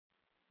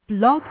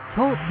Blog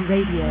Talk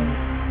Radio.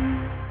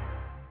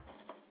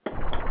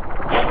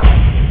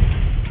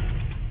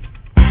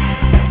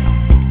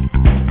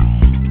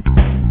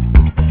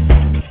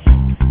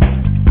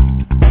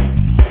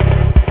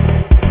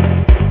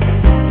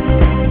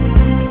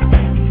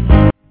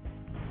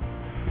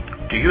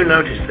 Do you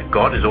notice that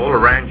God is all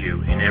around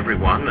you in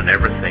everyone and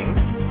everything?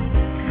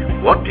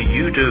 What do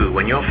you do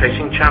when you're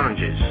facing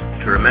challenges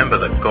to remember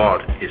that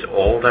God is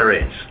all there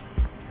is?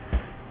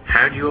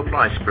 How do you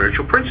apply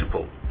spiritual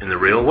principle in the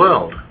real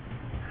world?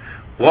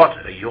 What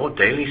are your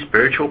daily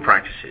spiritual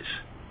practices?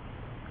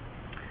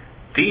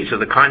 These are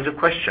the kinds of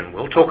questions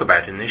we'll talk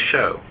about in this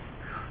show.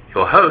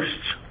 Your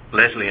hosts,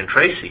 Lesley and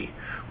Tracy,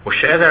 will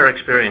share their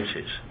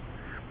experiences,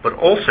 but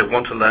also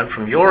want to learn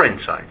from your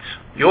insights,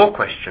 your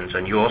questions,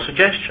 and your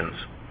suggestions.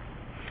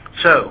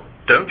 So,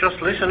 don't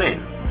just listen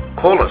in.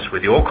 Call us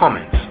with your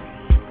comments.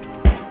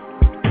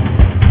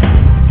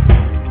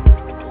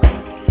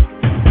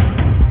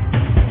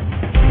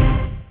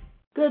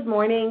 Good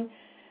morning.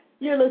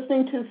 You're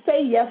listening to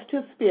Say Yes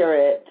to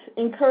Spirit,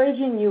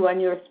 encouraging you on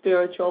your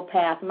spiritual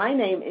path. My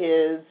name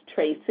is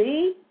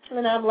Tracy,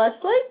 and I'm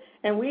Lesley,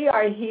 and we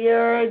are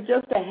here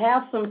just to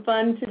have some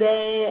fun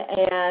today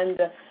and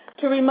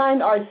to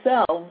remind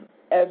ourselves,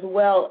 as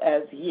well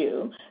as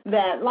you,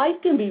 that life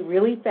can be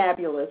really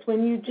fabulous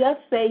when you just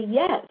say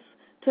yes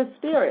to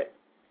Spirit.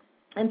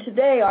 And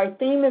today our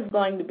theme is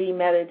going to be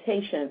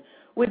meditation,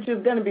 which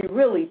is going to be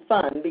really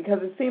fun because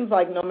it seems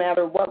like no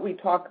matter what we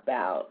talk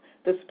about,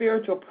 the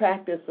spiritual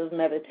practice of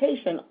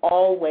meditation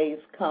always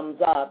comes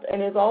up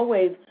and is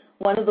always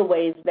one of the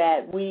ways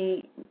that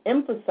we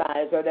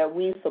emphasize or that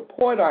we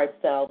support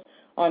ourselves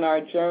on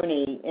our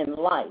journey in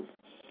life.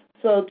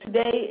 So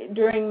today,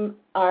 during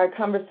our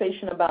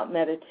conversation about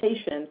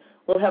meditation,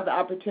 we'll have the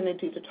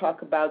opportunity to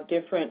talk about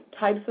different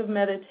types of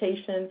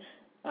meditation,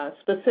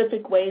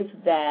 specific ways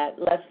that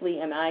Lesley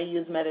and I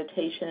use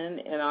meditation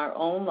in our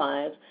own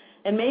lives,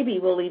 and maybe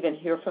we'll even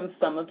hear from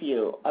some of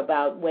you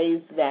about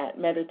ways that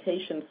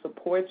meditation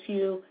supports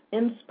you,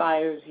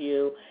 inspires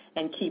you,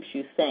 and keeps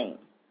you sane.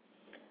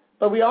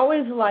 But we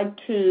always like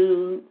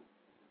to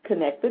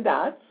connect the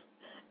dots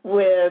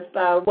with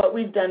what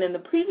we've done in the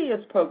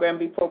previous program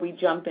before we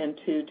jump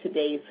into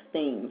today's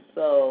theme.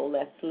 So,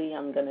 Lesley,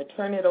 I'm going to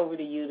turn it over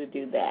to you to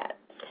do that.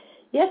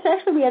 Yes,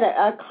 actually, we had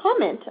a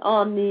comment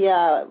on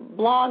the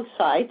blog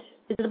site.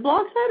 Is it a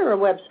blog site or a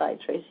website,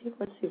 Tracy?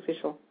 What's the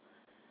official?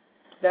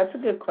 That's a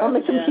good question.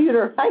 On the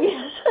computer, I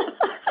guess.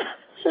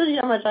 Shows you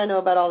how much I know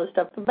about all this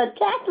stuff. But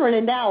Catherine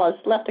in Dallas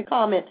left a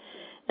comment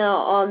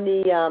on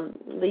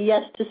the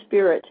Yes to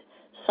Spirit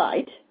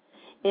site.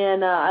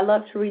 And I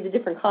love to read the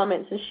different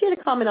comments. And she had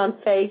a comment on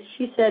faith.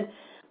 She said,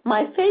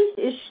 my faith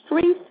is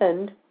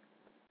strengthened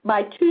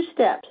by two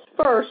steps.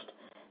 First,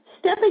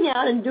 stepping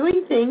out and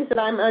doing things that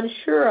I'm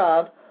unsure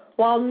of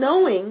while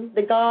knowing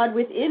the God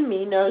within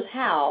me knows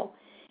how.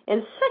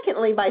 And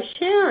secondly, by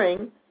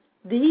sharing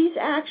these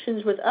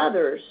actions with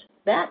others,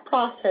 that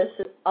process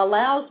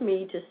allows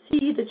me to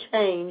see the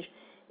change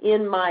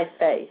in my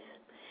faith.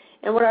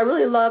 And what I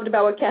really loved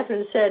about what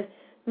Catherine said,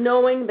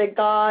 knowing that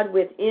God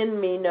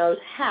within me knows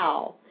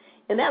how.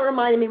 And that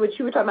reminded me what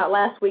you were talking about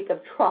last week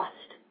of trust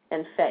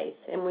and faith.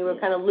 And we were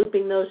kind of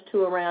looping those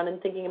two around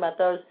and thinking about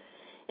those.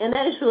 And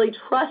that is really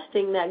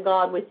trusting that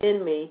God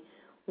within me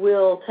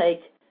will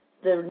take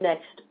the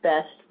next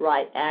best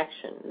right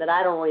action, that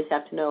I don't always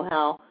have to know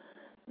how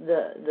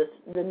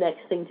the next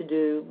thing to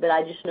do, but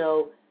I just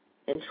know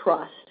and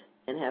trust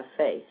and have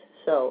faith.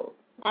 So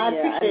I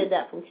appreciated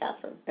that from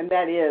Catherine. And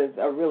that is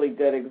a really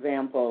good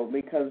example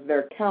because there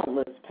are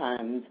countless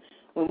times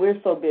when we're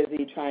so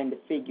busy trying to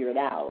figure it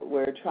out.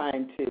 We're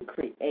trying to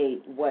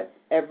create what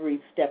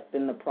every step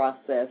in the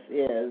process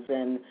is.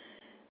 And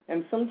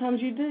sometimes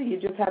you do. You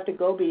just have to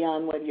go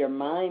beyond what your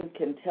mind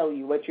can tell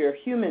you, what your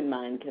human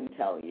mind can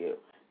tell you,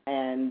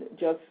 and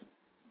just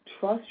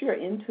trust your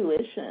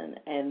intuition,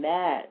 and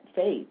that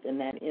faith and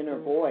that inner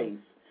voice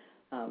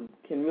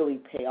can really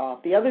pay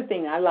off. The other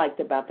thing I liked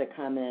about the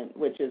comment,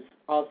 which is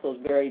also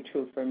very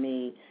true for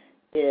me,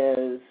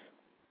 is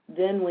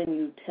then when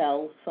you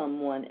tell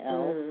someone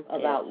else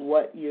about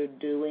what you're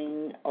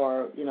doing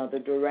or, you know, the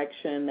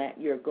direction that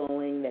you're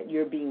going, that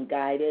you're being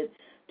guided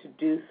to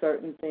do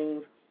certain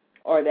things,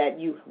 or that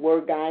you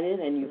were guided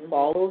and you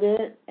followed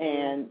it.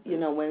 And, you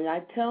know, when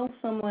I tell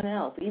someone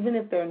else, even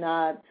if they're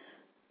not,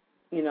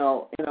 you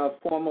know, in a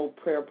formal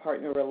prayer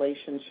partner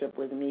relationship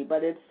with me,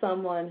 but it's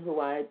someone who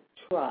I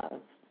trust.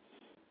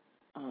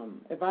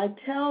 If I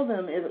tell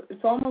them,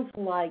 it's almost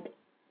like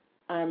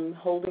I'm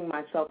holding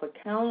myself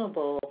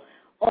accountable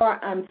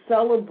or I'm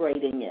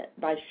celebrating it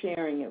by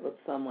sharing it with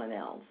someone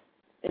else.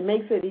 It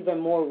makes it even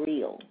more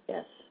real.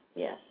 Yes,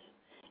 yes.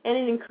 And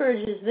it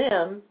encourages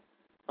them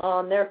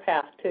on their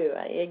path, too.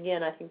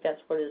 Again, I think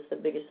that's what is the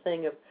biggest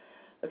thing of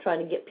trying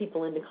to get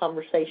people into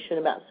conversation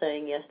about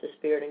saying yes to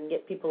Spirit and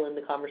get people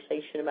into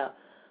conversation about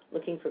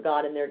looking for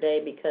God in their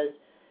day because,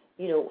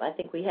 you know, I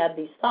think we have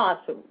these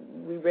thoughts, but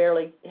we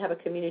rarely have a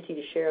community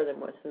to share them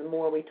with. And the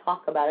more we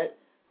talk about it,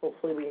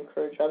 hopefully we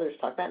encourage others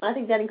to talk about it. And I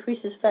think that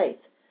increases faith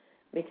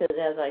because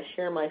as I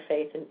share my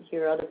faith and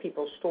hear other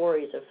people's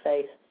stories of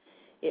faith,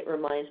 it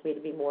reminds me to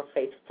be more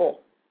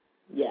faithful.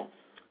 Yes.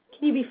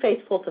 Can you be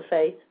faithful to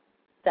faith?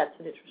 That's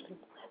an interesting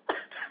one.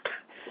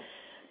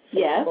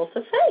 Yes. Faithful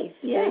to faith.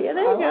 Yeah, there you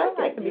go.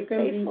 Right. I can be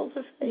faithful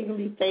to faith. You can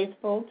be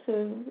faithful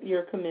to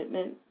your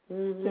commitment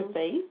to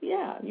faith.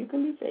 Yeah, you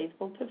can be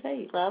faithful to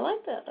faith. I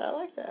like that.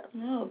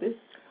 No, this.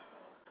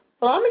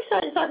 Well, I'm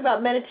excited to talk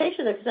about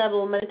meditation because I have a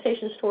little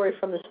meditation story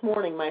from this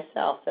morning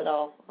myself that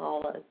I'll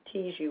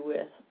tease you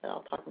with and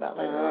I'll talk about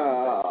later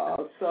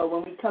on. So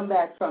when we come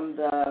back from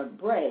the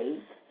break,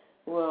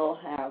 we'll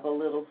have a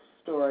little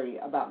story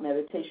about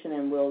meditation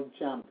and we'll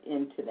jump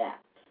into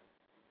that.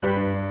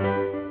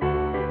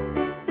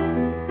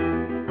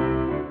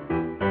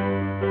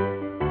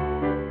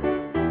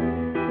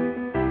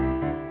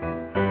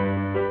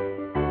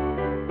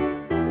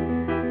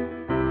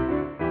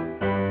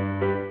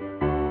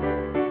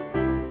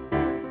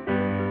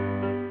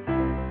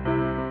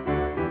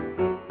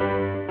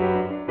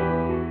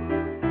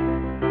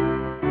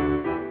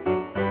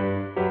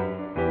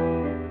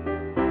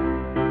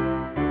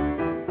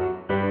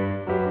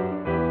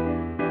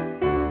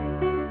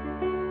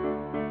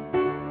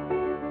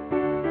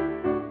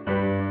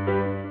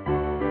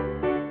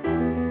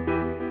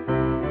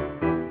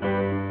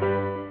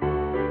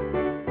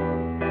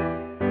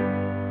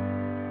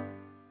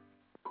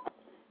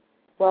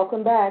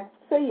 Welcome back.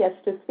 Say Yes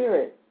to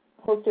Spirit,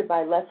 hosted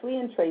by Lesley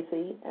and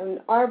Tracy, and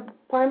our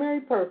primary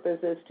purpose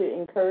is to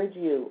encourage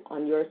you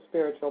on your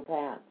spiritual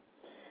path.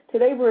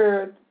 Today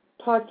we're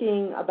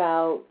talking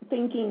about,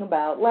 thinking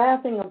about,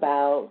 laughing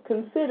about,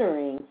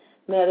 considering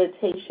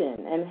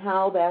meditation and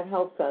how that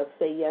helps us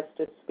say yes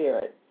to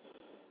Spirit.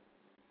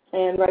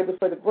 And right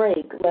before the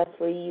break,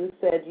 Lesley, you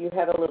said you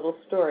had a little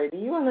story. Do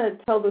you want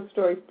to tell the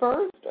story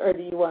first, or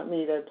do you want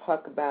me to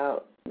talk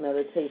about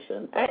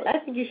meditation first? I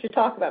think you should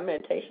talk about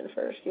meditation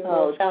first. Give a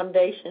little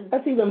foundation.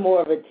 That's even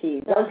more of a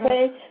tease,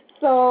 okay?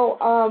 So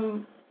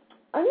I'm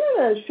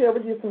going to share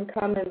with you some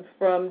comments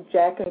from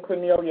Jack and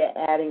Cornelia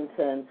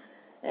Addington.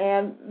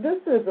 And this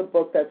is a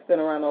book that's been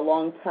around a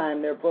long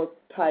time. Their book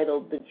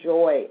titled The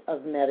Joy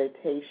of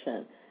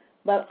Meditation.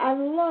 But I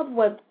love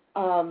what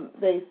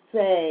they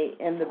say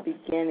in the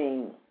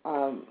beginning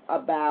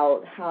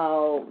about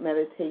how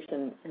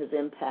meditation has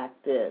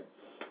impacted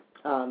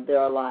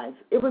their lives.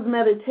 It was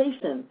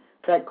meditation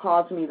that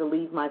caused me to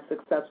leave my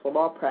successful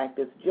law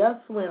practice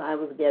just when I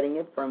was getting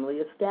it firmly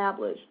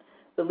established.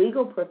 The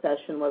legal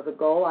profession was a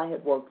goal I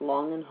had worked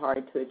long and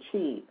hard to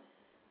achieve.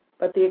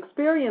 But the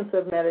experience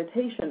of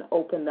meditation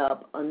opened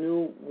up a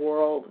new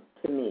world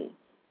to me.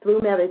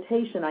 Through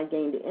meditation, I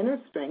gained inner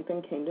strength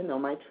and came to know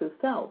my true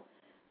self.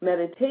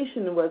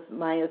 Meditation was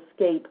my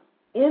escape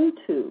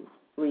into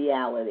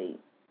reality.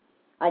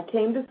 I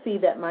came to see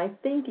that my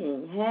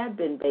thinking had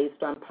been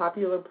based on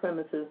popular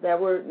premises that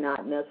were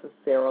not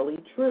necessarily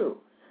true.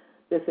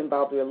 This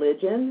involved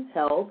religion,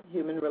 health,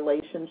 human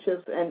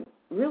relationships, and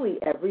really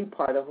every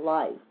part of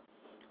life.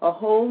 A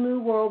whole new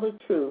world of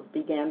truth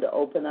began to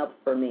open up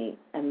for me,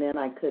 and then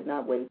I could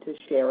not wait to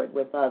share it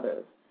with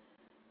others.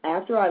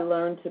 After I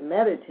learned to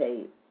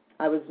meditate,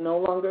 I was no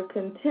longer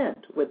content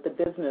with the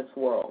business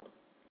world.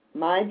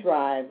 My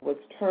drive was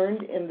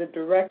turned in the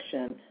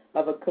direction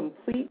of a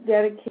complete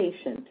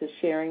dedication to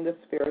sharing the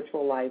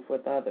spiritual life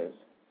with others.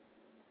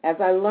 As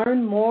I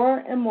learned more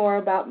and more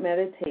about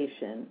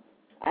meditation,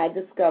 I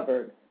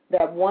discovered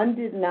that one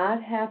did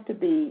not have to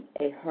be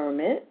a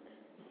hermit,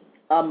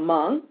 a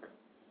monk,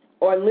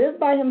 or live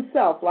by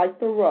himself like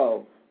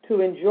Thoreau to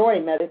enjoy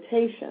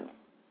meditation.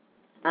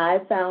 I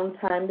found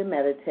time to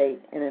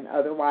meditate in an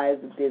otherwise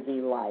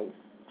busy life.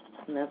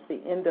 And that's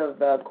the end of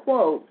the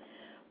quote.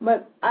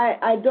 But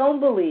I don't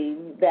believe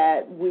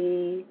that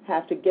we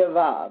have to give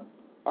up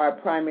our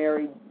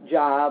primary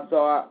jobs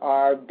or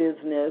our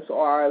business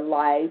or our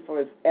life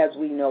or as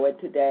we know it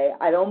today.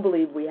 I don't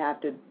believe we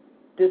have to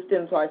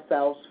distance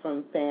ourselves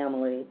from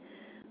family.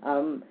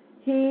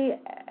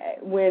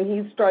 When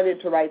he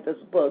started to write this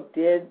book,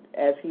 did,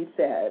 as he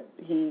said,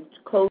 he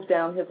closed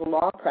down his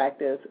law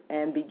practice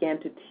and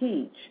began to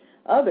teach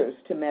others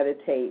to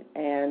meditate,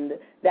 and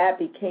that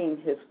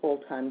became his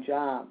full-time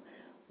job.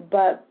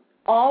 But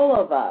all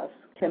of us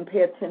can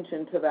pay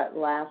attention to that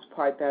last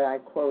part that I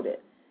quoted.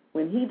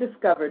 When he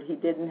discovered he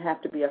didn't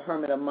have to be a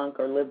hermit, a monk,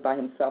 or live by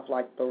himself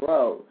like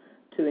Thoreau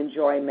to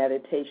enjoy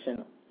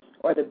meditation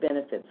or the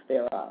benefits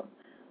thereof.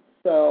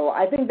 So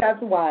I think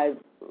that's why,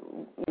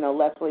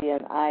 Lesley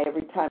and I,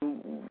 every time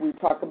we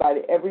talk about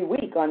it every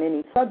week on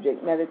any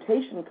subject,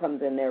 meditation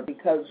comes in there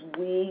because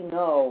we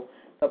know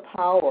the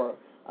power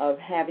of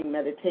having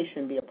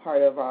meditation be a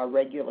part of our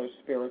regular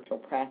spiritual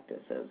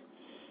practices.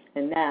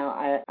 And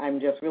now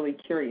I'm just really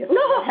curious.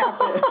 What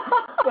happened?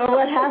 So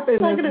what happened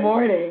this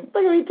morning?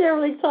 I'm going to be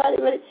terribly excited,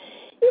 but it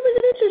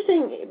was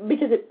interesting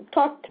because it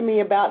talked to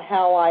me about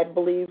how I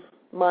believe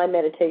my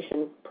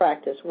meditation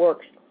practice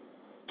works.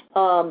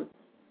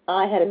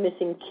 I had a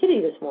missing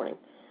kitty this morning.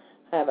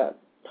 I have a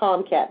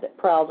tomcat that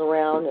prowls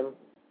around and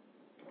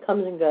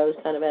comes and goes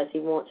kind of as he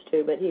wants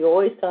to, but he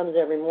always comes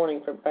every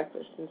morning for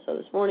breakfast. And so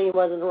this morning he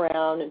wasn't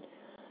around, and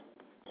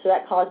So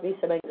that caused me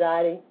some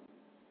anxiety.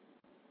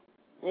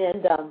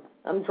 And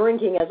I'm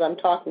drinking as I'm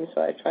talking,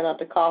 so I try not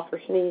to cough or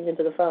sneeze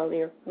into the phone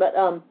here. But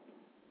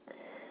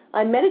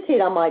I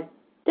meditate on my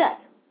deck.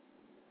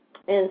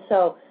 And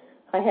so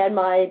I had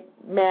my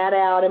mat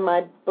out and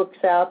my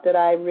books out that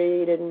I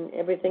read, and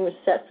everything was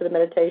set for the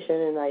meditation,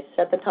 and I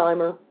set the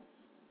timer.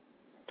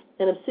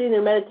 And I'm sitting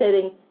there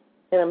meditating,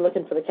 and I'm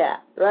looking for the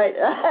cat, right?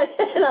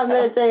 And I'm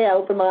meditating, I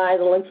open my eyes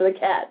and look for the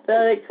cat. So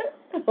like,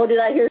 oh, did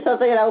I hear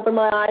something? And I open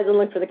my eyes and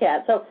look for the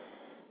cat. So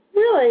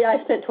really,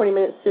 I spent 20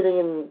 minutes sitting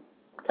in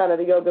kind of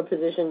the yoga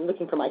position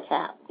looking for my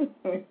cat.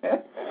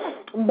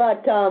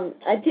 But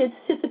I did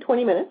sit the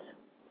 20 minutes,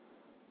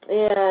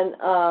 and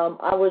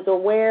I was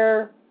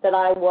aware that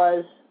I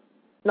was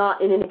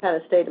not in any kind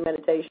of state of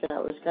meditation. I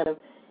was kind of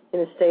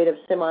in a state of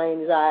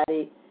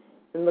semi-anxiety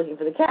and looking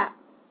for the cat.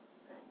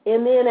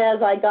 And then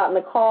as I got in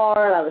the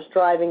car and I was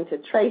driving to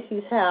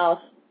Tracy's house,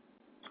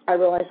 I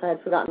realized I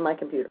had forgotten my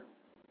computer.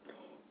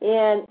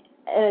 And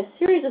a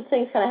series of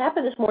things kind of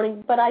happened this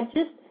morning, but I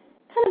just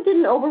kind of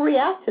didn't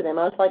overreact to them.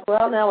 I was like,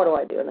 well, now what do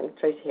I do? And then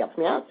Tracy helps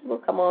me out. I said,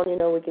 well, come on,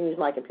 we can use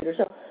my computer.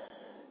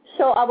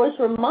 So I was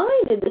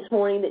reminded this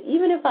morning that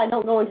even if I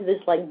don't go into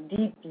this like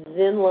deep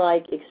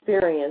Zen-like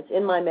experience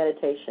in my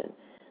meditation,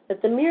 that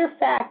the mere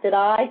fact that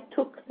I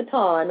took the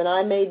time and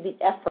I made the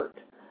effort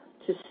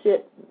to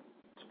sit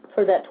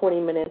for that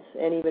 20 minutes,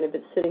 and even if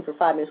it's sitting for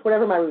 5 minutes,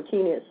 whatever my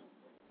routine is,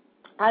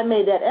 I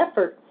made that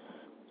effort.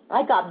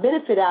 I got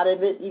benefit out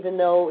of it, even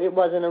though it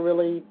wasn't a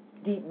really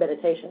deep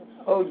meditation.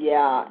 Oh,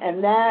 yeah,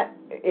 and there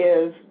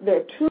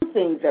are two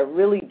things that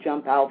really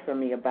jump out for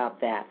me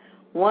about that.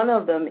 One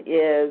of them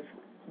is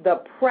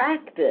the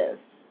practice,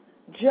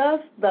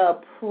 just the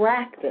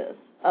practice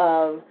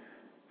of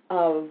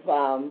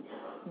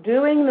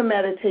doing the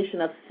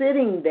meditation, of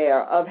sitting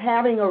there, of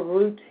having a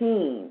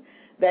routine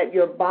that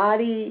your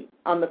body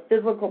on the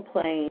physical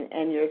plane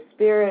and your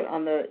spirit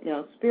on the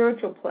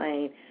spiritual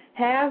plane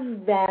has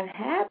that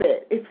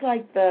habit. It's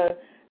like the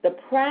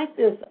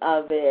practice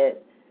of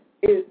it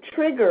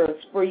triggers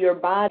for your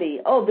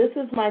body, oh, this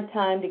is my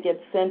time to get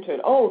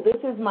centered. Oh,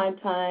 this is my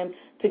time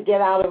to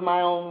get out of my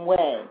own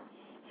way.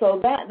 So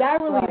that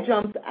really right.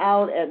 jumps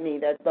out at me,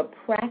 that the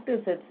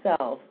practice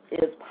itself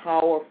is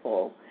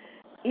powerful,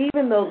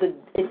 even though the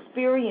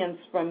experience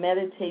from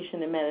meditation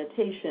to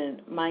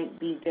meditation might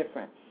be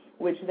different,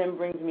 which then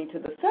brings me to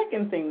the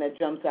second thing that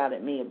jumps out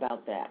at me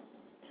about that.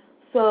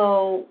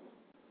 So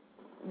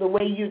the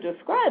way you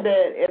describe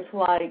it, it's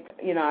like,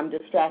 I'm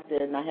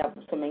distracted and I have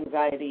some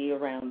anxiety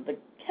around the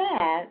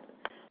cat,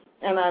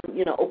 and I'm,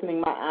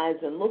 opening my eyes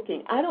and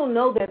looking. I don't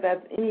know that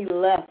that's any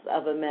less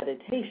of a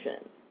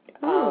meditation.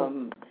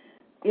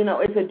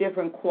 It's a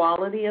different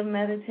quality of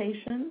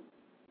meditation.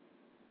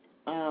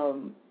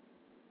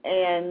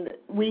 And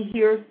we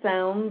hear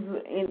sounds,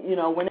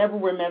 whenever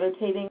we're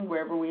meditating,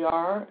 wherever we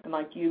are, and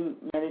like you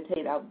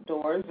meditate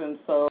outdoors, and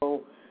so,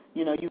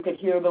 you could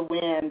hear the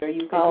wind or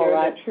you could hear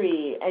right. the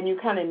tree, and you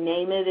kind of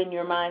name it in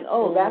your mind,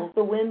 oh, that's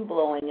the wind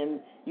blowing, and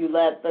you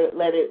let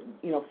it,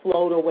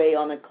 float away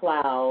on a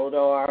cloud,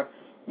 or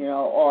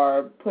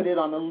put it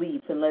on a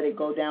leaf and let it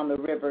go down the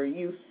river.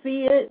 You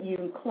see it,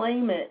 you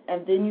claim it,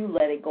 and then you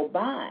let it go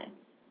by.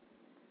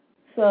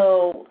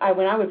 So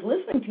when I was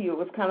listening to you, it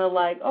was kind of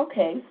like,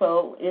 okay,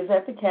 so is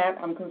that the cat?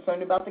 I'm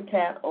concerned about the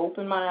cat.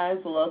 Open my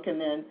eyes, look,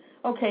 and then,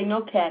 okay,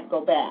 no cat,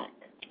 go back.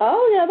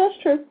 Oh, yeah, that's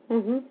true.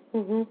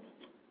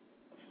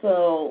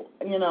 So,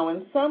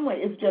 in some way,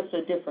 it's just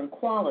a different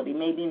quality,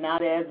 maybe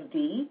not as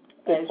deep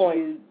as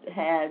you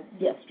had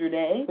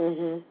yesterday,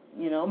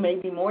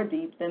 maybe more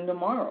deep than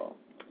tomorrow.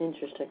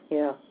 Interesting,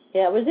 yeah.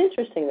 Yeah, it was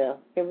interesting, though.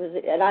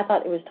 And I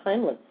thought it was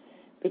timeless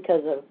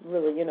because of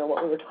really,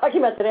 what we were talking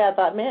about today. I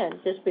thought, man,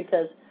 just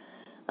because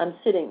I'm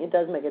sitting, it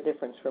does make a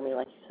difference for me,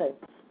 like you say,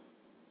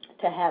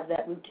 to have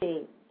that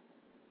routine.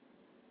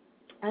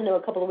 I know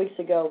a couple of weeks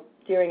ago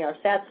during our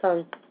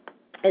satsang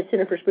at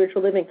Center for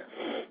Spiritual Living,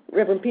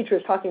 Reverend Peter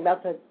was talking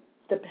about the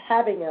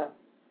having a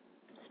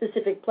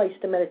specific place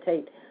to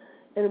meditate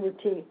and a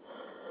routine.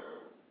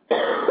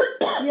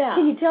 Yeah.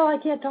 Can you tell I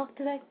can't talk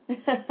today?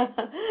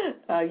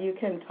 You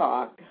can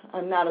talk.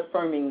 I'm not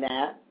affirming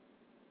that.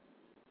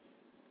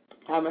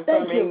 I'm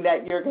affirming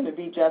that you're going to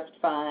be just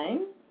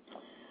fine.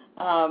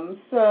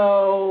 Having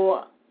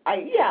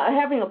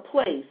a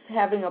place,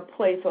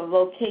 a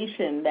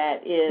location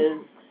that is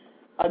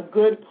a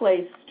good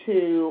place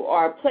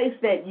or a place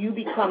that you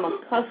become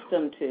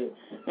accustomed to.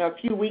 A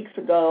few weeks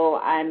ago,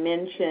 I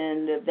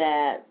mentioned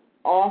that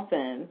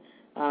often,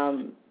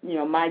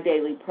 my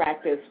daily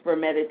practice for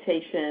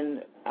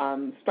meditation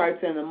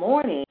starts in the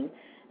morning,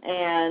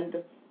 and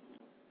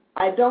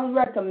I don't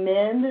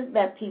recommend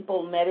that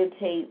people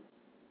meditate,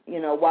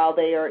 while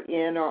they are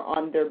in or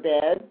on their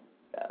bed,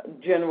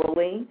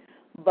 generally,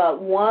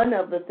 but one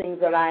of the things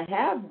that I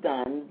have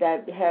done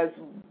that has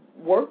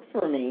worked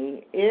for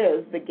me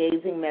is the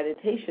gazing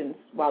meditations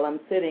while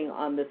I'm sitting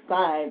on the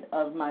side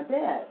of my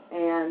bed.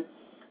 And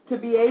to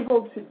be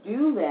able to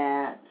do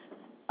that,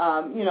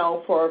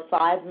 for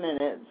 5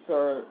 minutes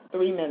or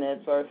 3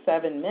 minutes or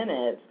 7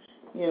 minutes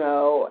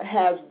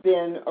has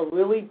been a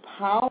really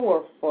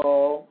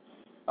powerful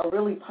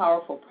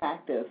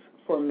practice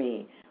for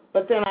me.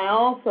 But then I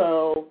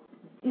also,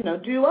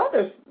 do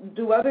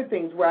other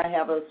things where I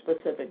have a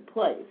specific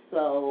place.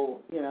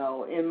 So,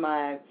 in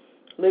my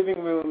living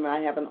room, I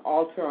have an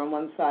altar on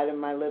one side of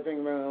my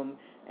living room,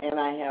 and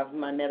I have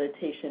my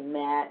meditation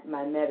mat,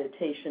 my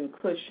meditation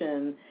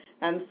cushion.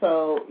 And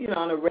so,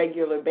 on a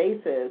regular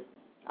basis,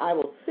 I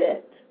will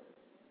sit,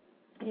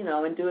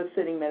 and do a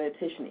sitting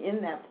meditation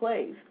in that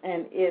place.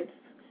 And it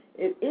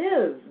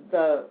is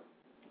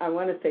I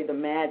want to say the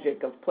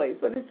magic of place,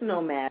 but it's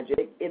no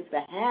magic. It's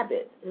the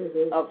habit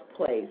of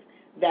place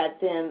that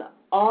then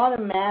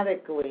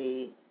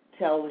automatically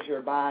tells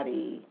your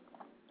body,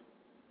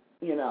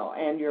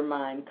 and your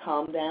mind,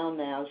 calm down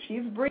now.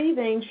 She's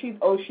breathing.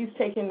 She's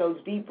taking those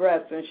deep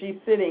breaths, and she's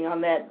sitting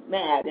on that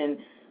mat, and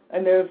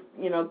there's,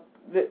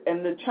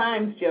 and the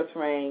chimes just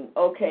rang.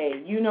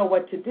 Okay, you know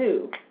what to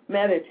do.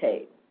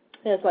 Meditate.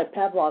 Yeah, it's like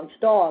Pavlov's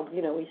dog.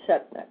 We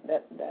set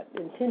that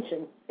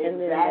intention, and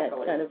then that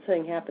kind of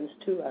thing happens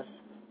to us.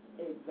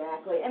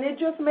 Exactly, and it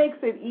just makes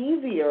it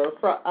easier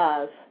for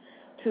us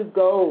to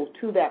go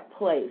to that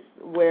place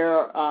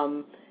where,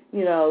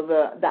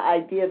 the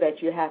idea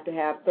that you have to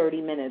have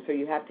 30 minutes or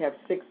you have to have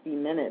 60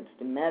 minutes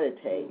to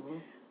meditate,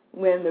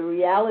 when the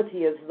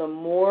reality is the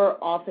more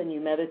often you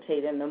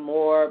meditate and the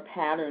more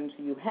patterns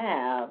you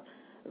have,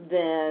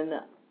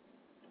 then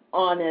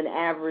on an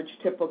average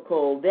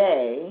typical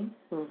day,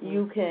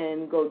 you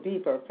can go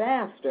deeper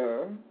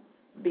faster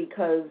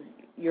because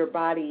your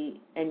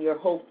body and your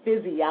whole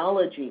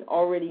physiology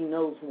already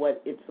knows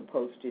what it's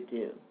supposed to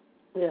do.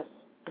 Yes.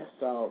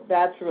 So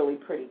that's really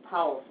pretty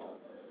powerful.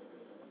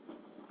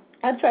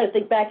 I'm trying to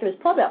think back. It was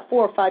probably about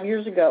 4 or 5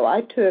 years ago.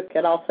 I took,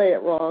 and I'll say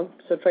it wrong,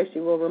 so Tracy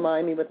will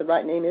remind me what the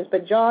right name is,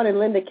 but John and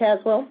Linda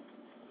Caswell,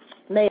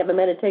 they have a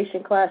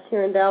meditation class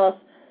here in Dallas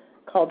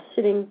called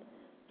Sitting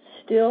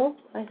Still,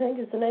 I think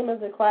is the name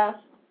of the class.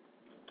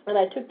 And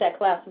I took that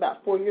class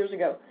about 4 years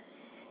ago.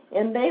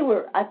 And they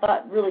were, I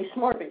thought, really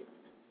smart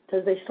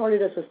because they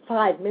started us with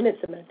 5 minutes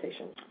of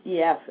meditation.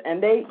 Yes,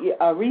 and they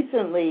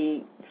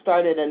recently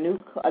started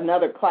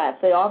another class.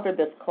 They offered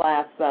this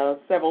class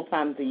several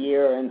times a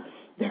year, and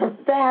they're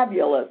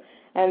fabulous.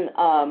 And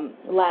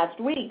last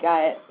week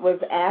I was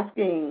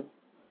asking,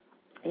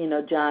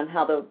 John,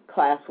 how the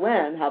class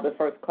went, how the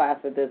first class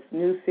of this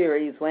new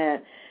series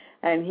went.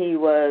 And he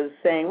was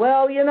saying,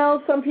 well,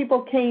 some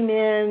people came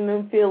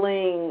in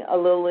feeling a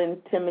little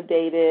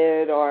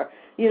intimidated or,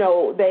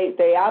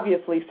 they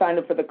obviously signed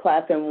up for the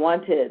class and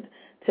wanted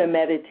to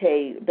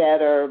meditate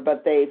better,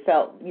 but they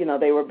felt,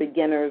 they were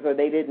beginners or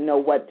they didn't know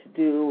what to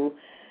do.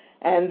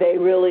 And they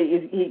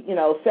really,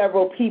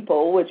 several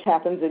people, which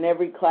happens in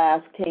every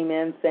class, came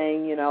in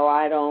saying,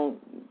 I don't,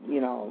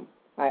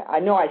 I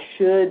know I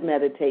should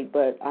meditate,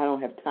 but I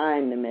don't have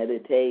time to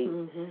meditate.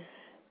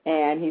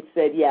 And he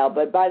said, yeah,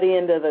 but by the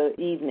end of the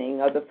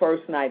evening, or the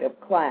first night of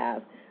class,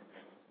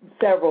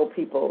 several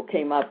people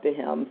came up to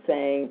him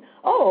saying,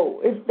 oh,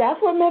 if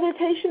that's what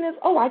meditation is,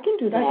 oh, I can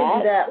do that. I can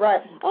do that,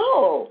 right.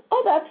 Oh,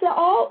 that's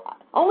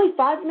only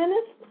 5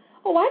 minutes?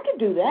 Oh, I could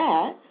do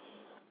that.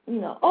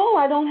 Oh,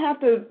 I don't have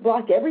to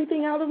block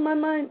everything out of my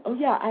mind. Oh,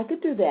 yeah, I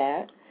could do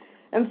that.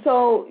 And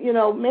so,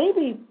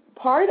 maybe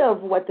part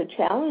of what the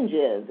challenge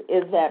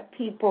is that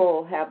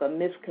people have a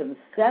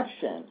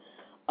misconception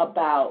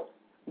about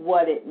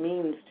what it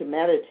means to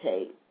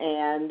meditate.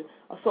 And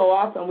so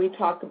often we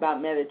talk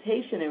about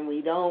meditation and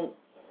we don't,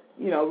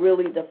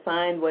 really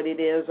define what it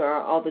is or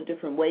all the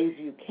different ways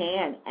you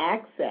can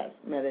access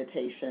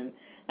meditation.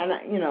 And,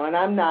 and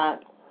I'm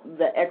not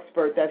the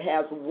expert that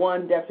has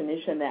one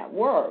definition that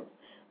works.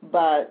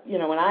 But,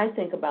 when I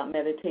think about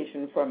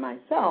meditation for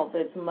myself,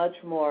 it's much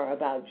more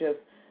about just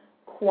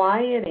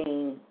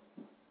quieting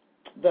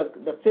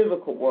the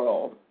physical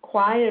world,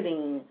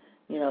 quieting,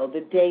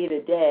 the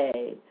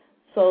day-to-day,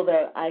 so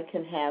that I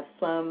can have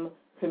some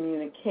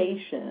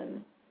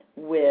communication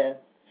with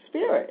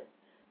spirit,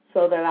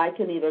 so that I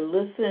can either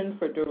listen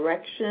for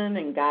direction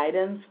and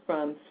guidance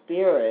from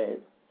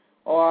spirit,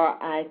 or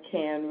I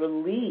can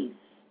release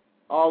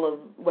all of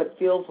what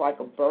feels like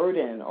a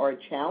burden or a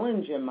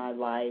challenge in my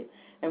life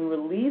and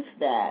release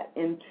that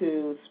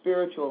into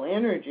spiritual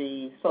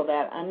energy so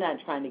that I'm not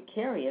trying to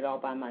carry it all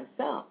by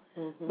myself.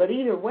 But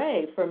either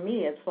way, for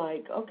me, it's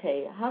like,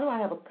 okay, how do I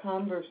have a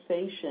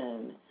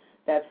conversation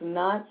that's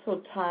not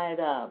so tied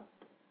up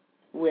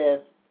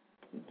with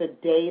the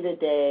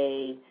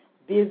day-to-day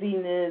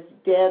busyness,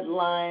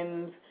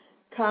 deadlines,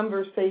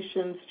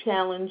 conversations,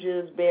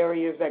 challenges,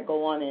 barriers that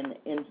go on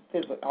in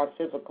our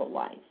physical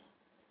life?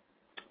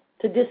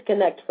 To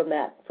disconnect from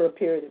that for a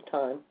period of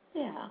time.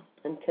 Yeah.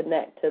 And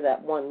connect to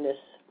that oneness.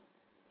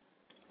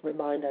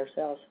 Remind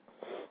ourselves.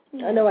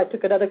 Yeah. I know I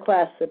took another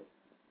class of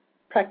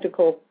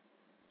practical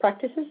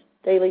practices,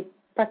 daily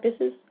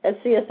practices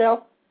at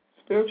CSL.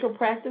 Spiritual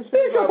practices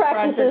or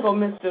practical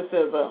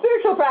mysticism?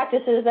 Spiritual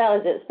practices, that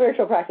was it.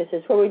 Spiritual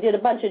practices, where we did a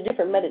bunch of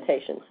different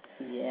meditations.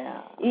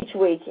 Yeah. Each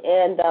week.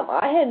 And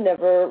I had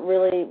never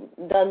really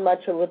done much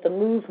with the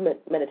movement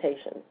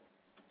meditation.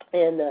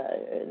 and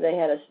they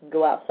had us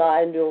go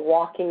outside and do a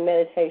walking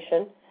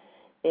meditation.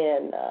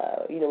 And,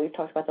 we've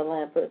talked about the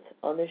Lamberts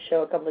on this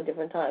show a couple of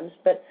different times,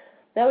 but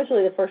that was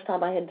really the first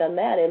time I had done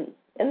that,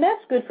 and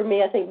that's good for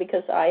me, I think,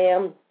 because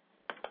I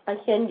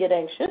can get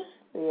anxious,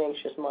 the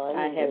anxious mind.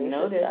 I have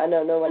noticed. I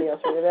know nobody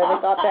else would have ever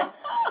thought that,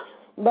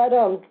 but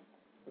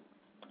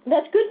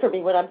that's good for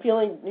me when I'm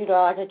feeling,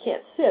 like I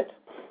can't sit,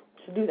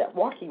 to do that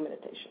walking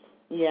meditation.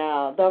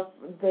 Yeah, the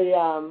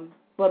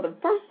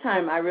first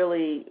time I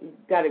really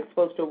got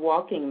exposed to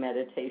walking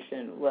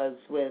meditation was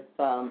with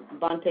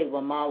Bhante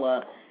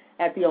Wamala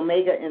at the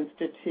Omega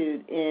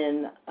Institute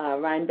in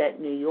Rhinebeck,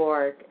 New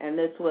York, and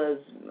this was,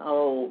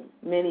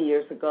 many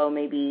years ago,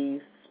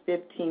 maybe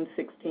 15,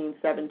 16,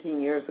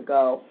 17 years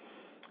ago,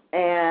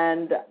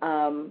 and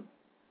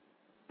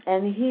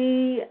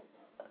he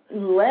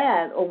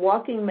led a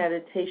walking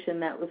meditation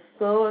that was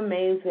so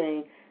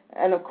amazing,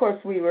 and of course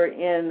we were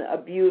in a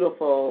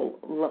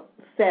beautiful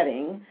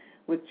setting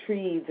with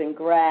trees and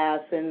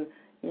grass and,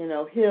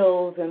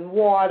 hills and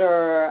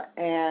water,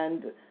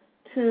 and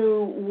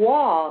to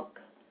walk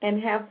and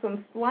have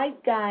some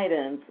slight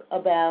guidance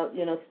about,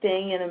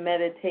 staying in a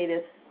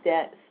meditative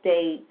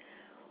state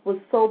was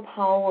so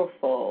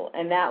powerful.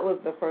 And that was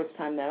the first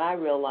time that I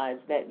realized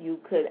that you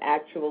could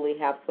actually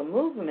have some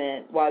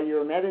movement while you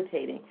were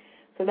meditating.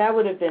 So that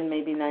would have been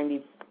maybe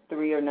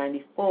 93 or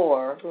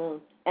 94. Mm.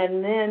 And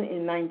then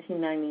in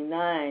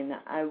 1999,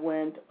 I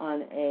went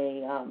on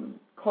a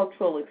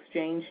cultural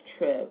exchange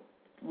trip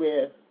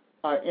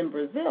in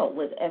Brazil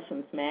with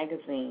Essence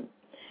Magazine.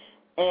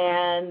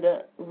 And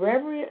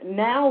Reverend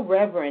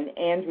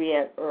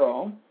Andriette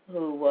Earle,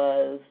 who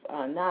was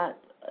not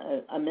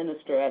a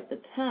minister at the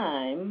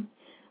time,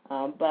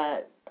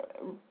 but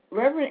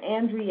Reverend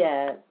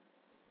Andriette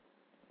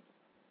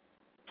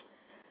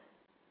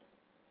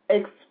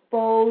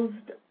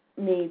exposed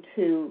me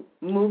to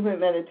movement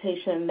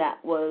meditation that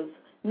was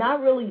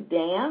not really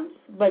dance,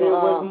 but it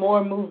was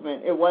more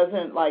movement. It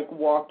wasn't like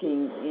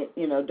walking,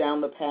 down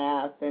the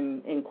path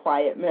in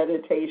quiet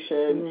meditation.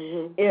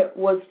 Mm-hmm. It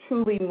was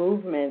truly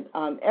movement.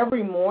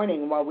 Every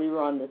morning while we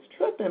were on this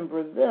trip in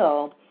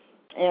Brazil,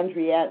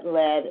 Andriette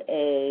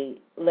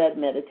led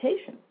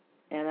meditation,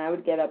 and I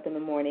would get up in the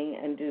morning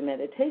and do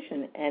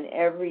meditation. And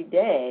every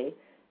day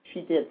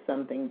she did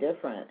something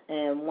different.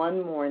 And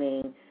one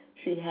morning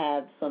she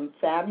had some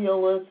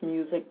fabulous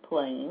music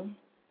playing,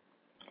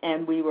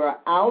 and we were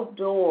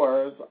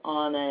outdoors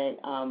on a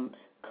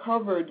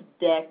covered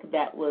deck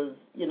that was,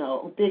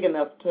 big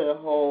enough to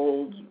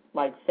hold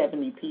like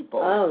 70 people.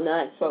 Oh,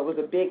 nice. So it was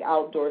a big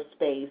outdoor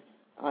space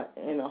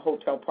in a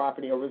hotel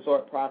property, a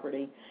resort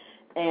property.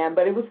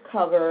 But it was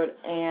covered,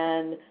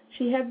 and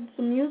she had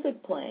some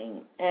music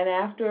playing. And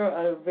after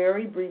a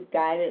very brief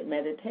guided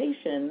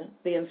meditation,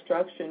 the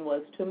instruction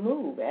was to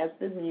move as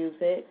the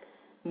music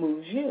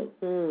moves you.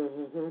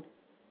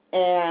 Mm-hmm.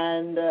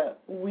 And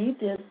we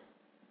did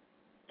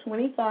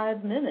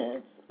 25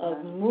 minutes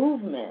of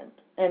movement,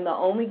 and the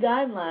only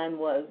guideline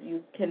was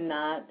you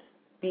cannot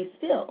be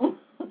still,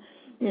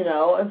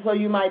 and so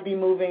you might be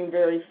moving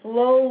very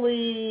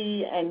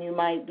slowly, and you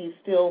might be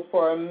still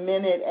for a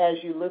minute as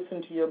you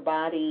listen to your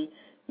body,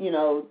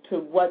 to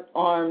what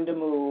arm to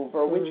move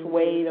or which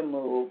way to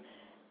move.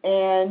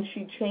 And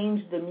she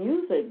changed the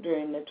music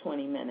during the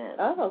 20 minutes.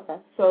 Oh,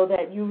 okay. So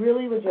that you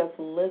really would just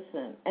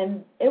listen.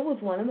 And it was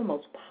one of the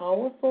most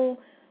powerful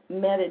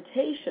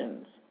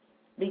meditations,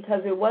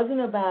 because it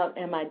wasn't about,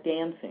 am I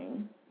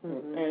dancing?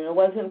 Mm-hmm. And it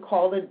wasn't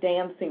called a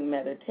dancing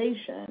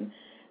meditation.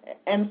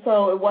 And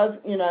so it was,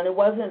 and it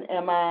wasn't,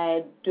 am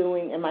I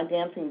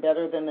dancing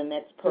better than the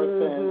next person?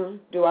 Mm-hmm.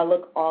 Do I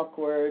look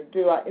awkward?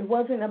 It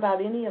wasn't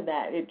about any of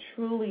that. It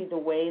truly, the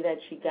way that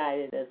she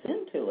guided us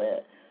into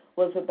it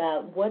was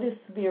about what is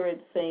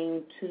Spirit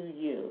saying to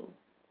you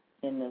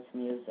in this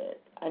music.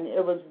 And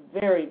it was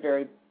very,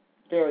 very,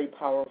 very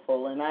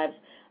powerful. And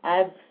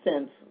I've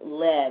since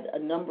led a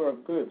number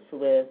of groups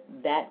with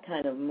that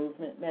kind of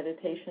movement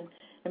meditation,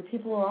 and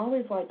people are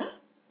always like,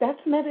 that's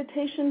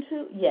meditation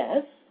too?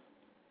 Yes.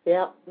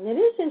 Yeah, it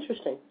is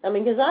interesting.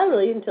 Because I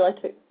really, until I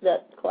took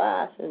that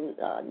class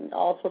and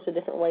all sorts of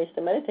different ways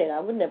to meditate, I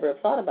would never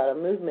have thought about a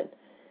movement,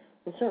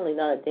 and certainly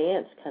not a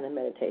dance kind of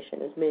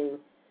meditation as being,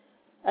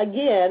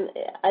 again,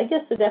 I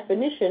guess the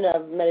definition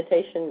of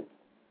meditation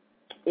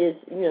is,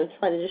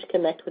 trying to just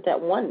connect with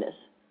that oneness,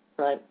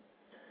 right?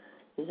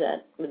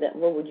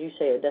 What would you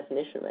say a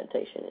definition of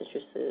meditation is?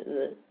 Just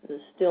the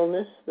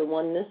stillness, the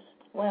oneness?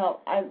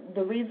 Well,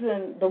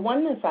 the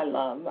oneness I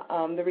love,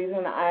 the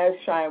reason I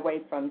shy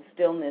away from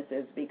stillness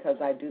is because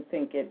I do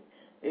think it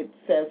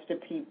says to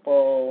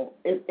people,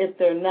 if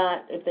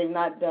they've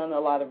not done a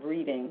lot of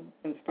reading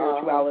in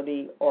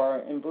spirituality or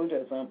in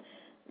Buddhism,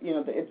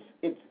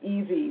 it's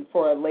easy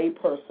for a lay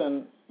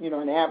person,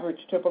 an average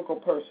typical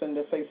person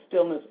to say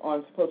stillness, or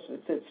I'm supposed to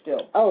sit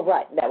still. Oh,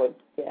 right. That would,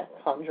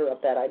 conjure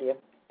up that idea.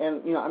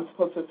 And, I'm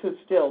supposed to sit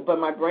still, but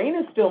my brain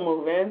is still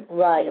moving.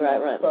 Right.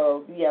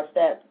 So, yes,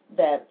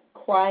 that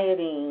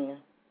quieting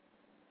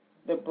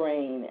the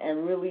brain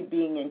and really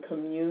being in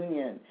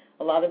communion.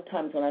 A lot of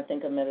times when I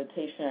think of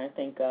meditation, I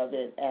think of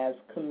it as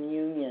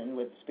communion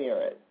with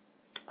spirit.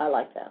 I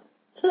like that.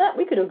 So that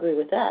we could agree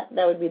with that.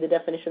 That would be the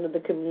definition of the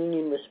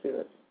communion with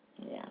spirit.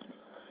 Yeah.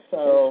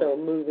 So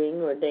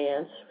moving or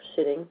dance or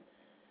sitting.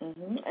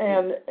 Mm-hmm.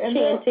 And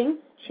chanting.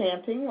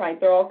 Chanting, right.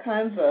 There are all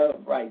kinds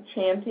of,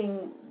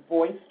 chanting,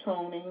 voice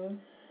toning.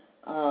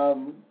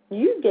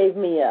 You gave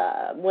me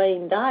a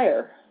Wayne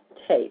Dyer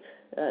tape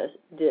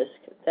disc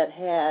that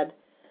had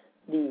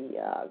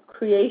the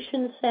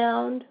creation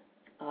sound,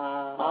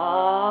 and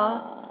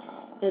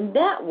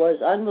that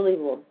was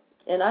unbelievable.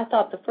 And I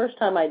thought the first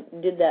time I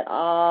did that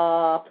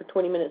for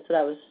 20 minutes that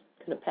I was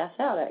going to pass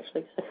out,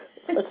 actually.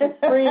 I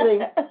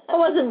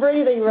wasn't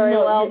breathing very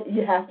well.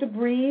 You have to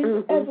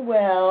breathe as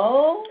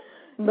well.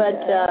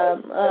 But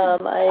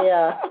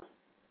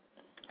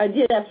I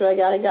did after I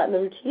got in the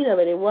routine of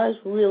it. It was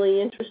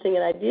really interesting,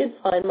 and I did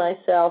find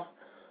myself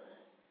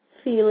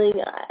feeling,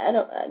 I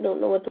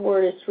don't know what the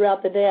word is,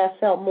 throughout the day I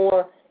felt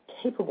more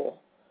capable,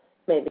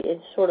 maybe.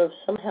 It sort of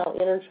somehow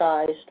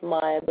energized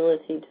my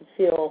ability to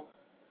feel,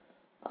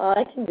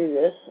 I can do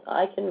this,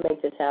 I can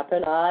make this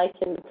happen, I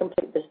can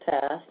complete this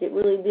task. It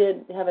really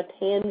did have a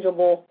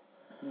tangible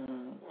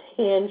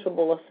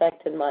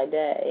effect in my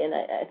day, and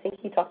I think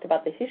he talked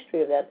about the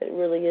history of that it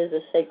really is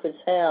a sacred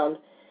sound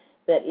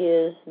that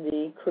is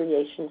the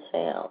creation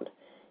sound.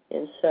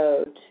 And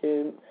so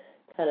to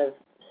kind of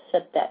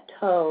set that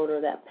tone or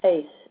that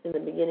pace in the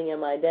beginning of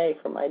my day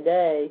for my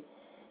day,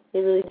 it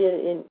really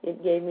did,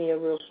 it gave me a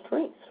real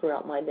strength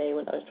throughout my day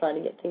when I was trying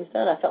to get things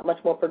done. I felt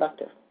much more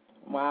productive.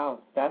 Wow,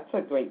 that's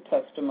a great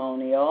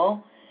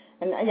testimonial.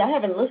 And I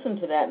haven't listened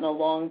to that in a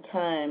long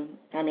time.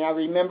 I mean, I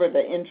remember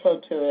the intro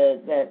to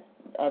it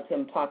of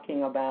him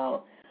talking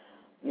about,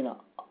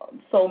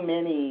 so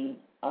many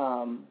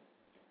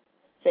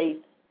faith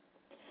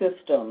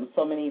systems,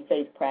 so many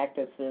faith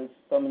practices,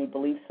 so many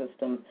belief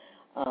systems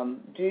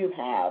do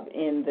have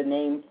in the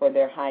name for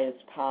their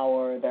highest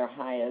power, their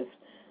highest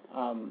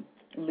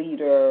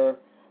leader,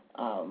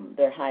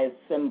 their highest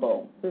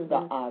symbol,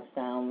 the Ah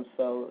sound.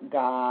 So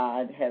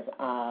God has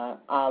Ah,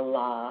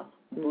 Allah,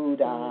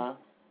 Buddha,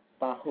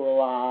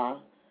 Baha'u'llah.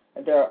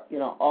 They're,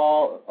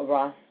 all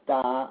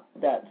Rasta,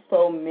 that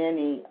so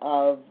many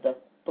of the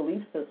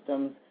belief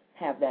systems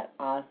have that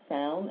Ah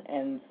sound.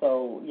 And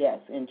so, yes,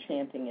 in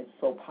chanting it's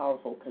so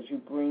powerful because you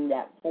bring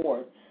that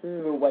forth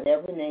through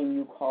whatever name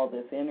you call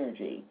this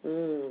energy.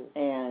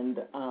 And,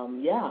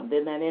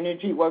 then that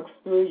energy works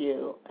through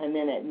you. And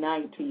then at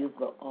night to use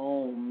the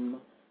Om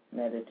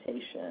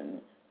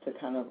meditation to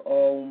kind of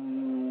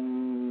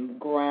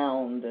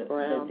ground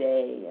the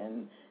day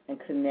and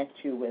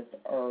connect you with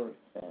earth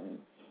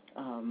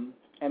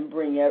and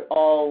bring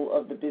all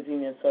of the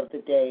busyness of the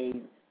day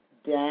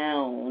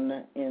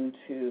down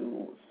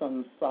into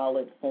some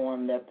solid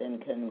form that then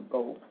can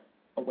go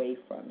away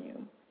from you.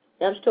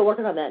 I'm still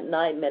working on that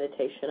night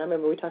meditation. I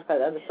remember we talked about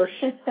that in the first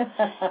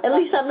At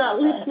least I'm not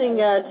listening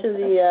to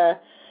the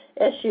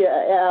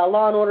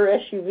Law and Order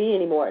SUV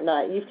anymore at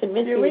night. You've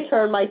convinced me to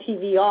turn my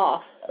TV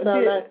off.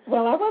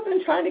 Well, I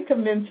wasn't trying to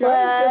convince you. I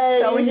was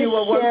just telling you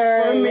what works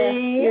for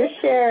me. You're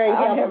sharing.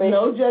 I have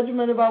no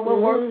judgment about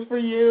what works for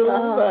you,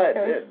 but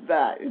it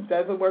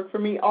doesn't work for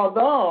me.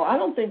 Although I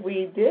don't think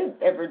we did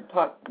ever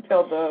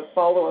tell the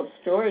follow-up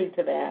story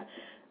to that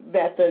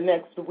the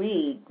next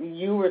week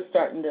you were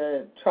starting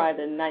to try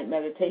the night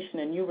meditation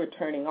and you were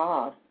turning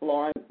off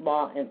Law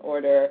and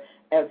Order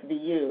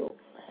SVU.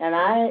 And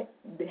I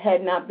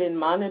had not been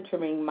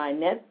monitoring my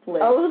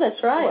Netflix. Oh,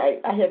 that's right.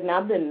 I had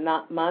not been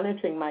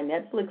monitoring my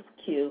Netflix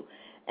queue.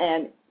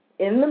 And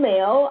in the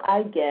mail,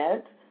 I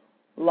get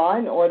Law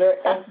and Order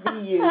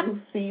SVU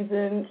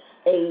Season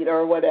 8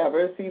 or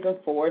whatever, Season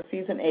 4,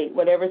 Season 8,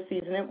 whatever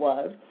season it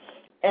was.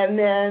 And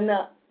then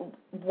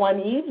one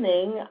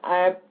evening,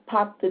 I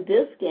popped the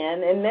disc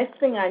in, and next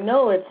thing I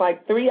know, it's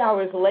like 3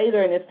 hours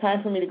later, and it's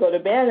time for me to go to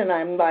bed, and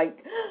I'm like,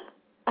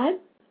 I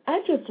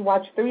just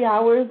watched 3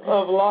 hours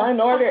of Law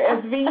and Order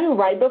SVU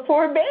right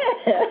before bed.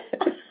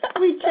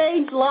 We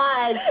changed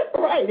lives.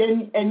 Right,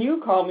 and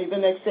you call me the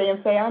next day and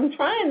say, I'm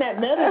trying that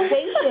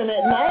meditation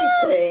at night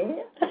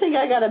thing. I think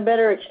I got a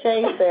better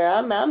exchange there.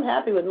 I'm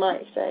happy with my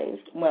exchange.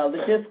 Well,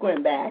 the disc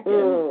went back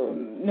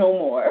and no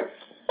more.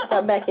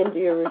 Got back into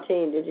your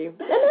routine, did you? And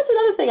that's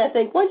another thing, I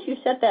think. Once you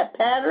set that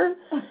pattern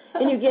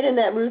and you get in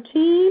that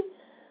routine,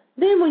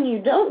 then when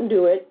you don't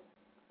do it,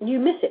 you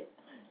miss it.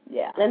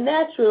 Yeah. And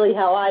that's really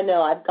how I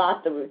know I've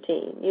got the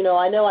routine.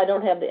 I know I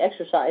don't have the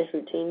exercise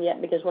routine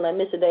yet because when I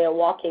miss a day of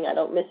walking, I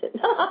don't miss it.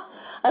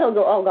 I don't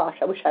go, oh, gosh,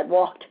 I wish I'd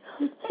walked.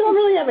 So I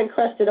really haven't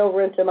crested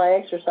over into my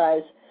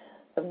exercise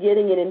of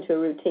getting it into a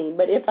routine.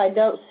 But if I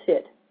don't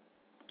sit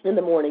in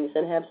the mornings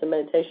and have some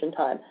meditation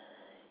time,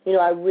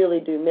 I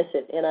really do miss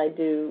it. And I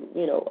do,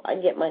 I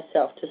get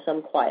myself to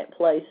some quiet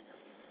place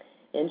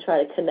and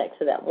try to connect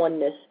to that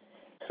oneness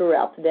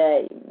throughout the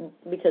day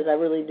because I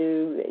really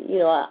do,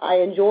 I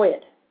enjoy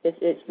it.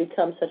 It's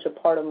become such a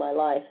part of my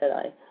life that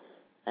I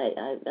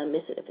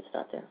miss it if it's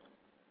not there.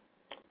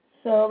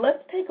 So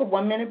let's take a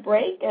 1-minute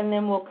break, and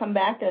then we'll come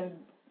back and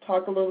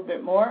talk a little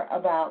bit more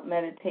about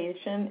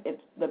meditation.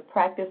 It's the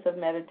practice of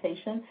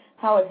meditation,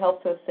 how it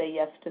helps us say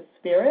yes to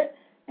spirit,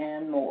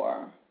 and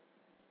more.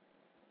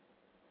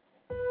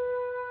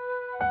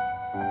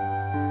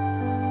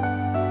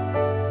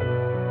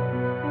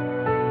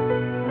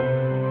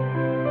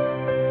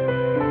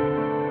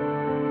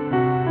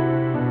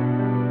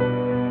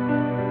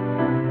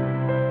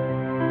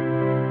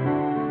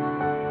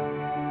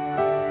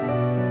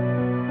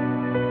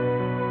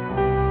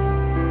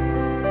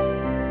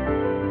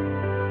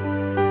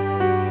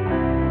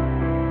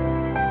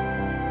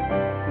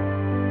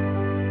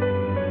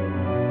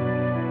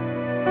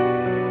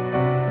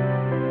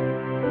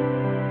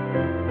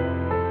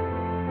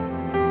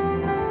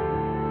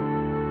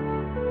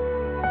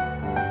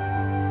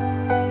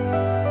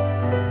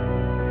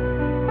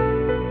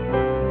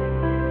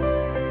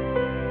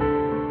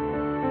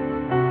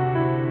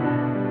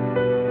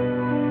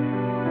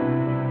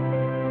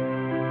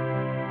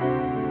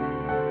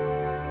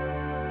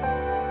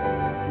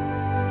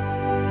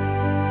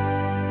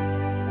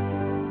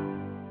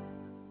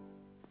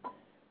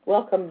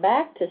 Welcome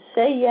back to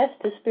Say Yes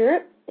to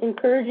Spirit,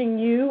 encouraging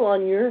you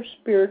on your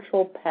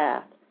spiritual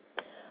path.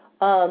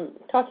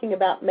 Talking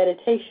about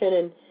meditation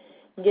and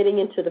getting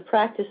into the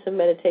practice of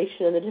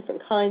meditation and the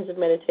different kinds of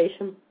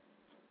meditation.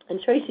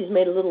 And Tracy's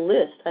made a little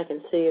list, I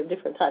can see, of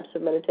different types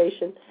of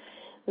meditation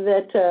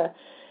that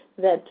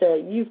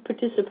you've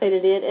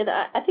participated in. And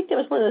I think that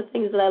was one of the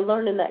things that I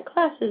learned in that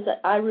class is that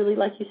I really,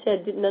 like you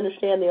said, didn't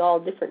understand the all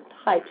different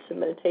types of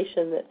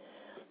meditation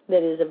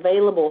that is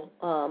available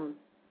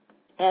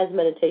as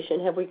meditation.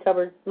 Have we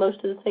covered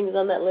most of the things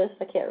on that list?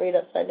 I can't read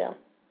upside down.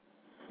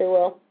 Very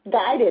well.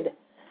 Guided.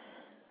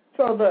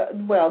 So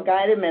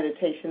guided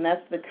meditation,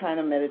 that's the kind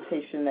of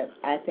meditation that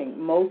I think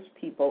most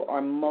people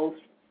are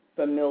most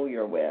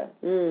familiar with.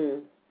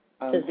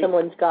 Because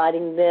someone's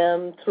guiding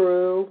them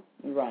through.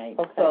 Right.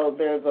 Okay. So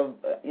there's a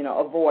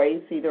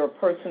voice, either a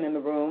person in the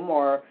room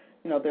or,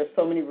 there's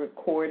so many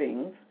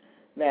recordings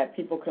that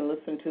people can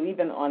listen to,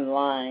 even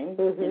online,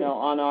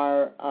 on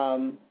our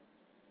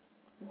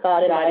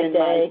God in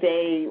My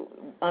Day.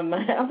 I'm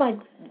like,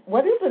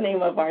 what is the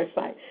name of our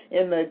site?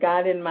 In the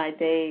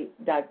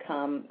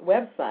GodInMyDay.com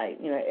website,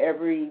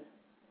 every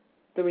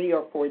 3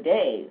 or 4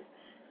 days,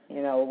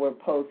 we're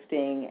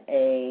posting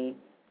a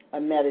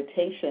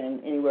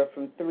meditation anywhere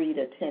from 3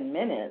 to 10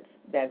 minutes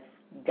that's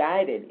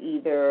guided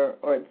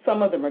or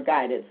some of them are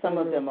guided. Some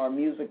of them are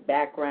music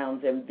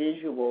backgrounds and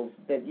visuals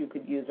that you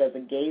could use as a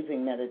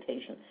gazing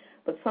meditation.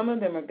 But some of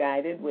them are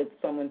guided with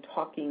someone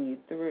talking you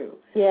through.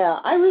 Yeah,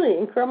 I really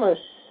encourage, I'm going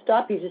to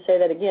stop you to say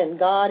that again,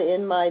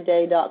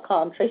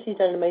 GodInMyDay.com. Tracy's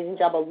done an amazing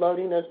job of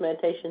loading those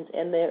meditations,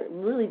 and they've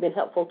really been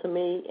helpful to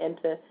me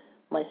and to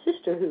my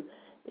sister who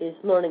is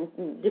learning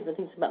different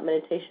things about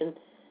meditation,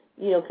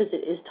 because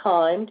it is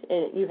timed,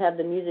 and you have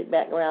the music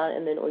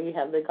background, or you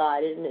have the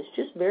guided, and it's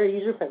just very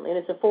user-friendly. And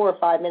it's a 4 or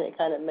 5 minute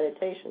kind of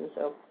meditation,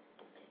 so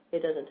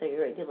it doesn't take a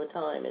great deal of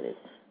time, and it's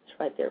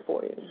right there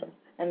for you. So.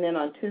 And then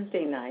on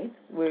Tuesday nights,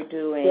 we're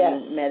doing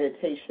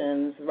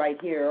meditations right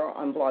here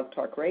on Blog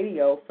Talk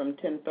Radio from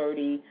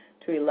 10:30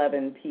 to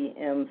 11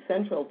 p.m.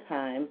 Central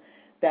Time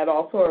that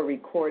also are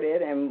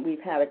recorded, and we've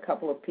had a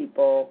couple of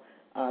people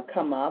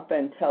come up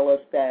and tell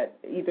us that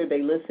either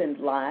they listened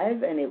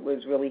live and it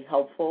was really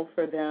helpful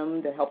for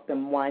them to help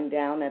them wind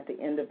down at the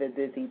end of a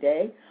busy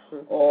day,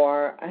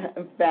 or,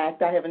 in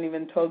fact, I haven't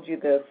even told you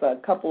this,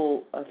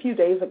 a few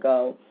days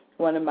ago,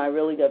 one of my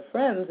really good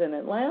friends in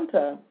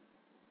Atlanta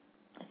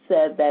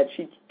said that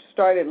she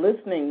started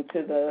listening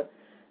to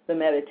the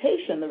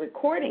meditation, the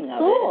recording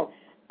of it,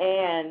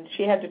 and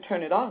she had to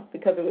turn it off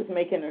because it was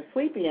making her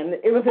sleepy, and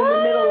it was in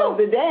the middle of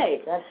the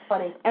day. That's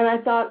funny. And I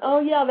thought,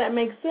 yeah, that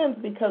makes sense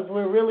because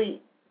we're really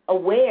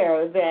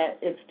aware that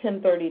it's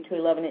 10:30 to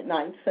 11 at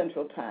night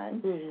Central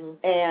Time,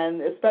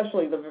 and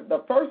especially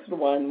the first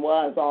one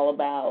was all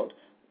about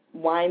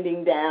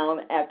winding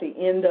down at the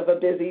end of a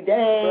busy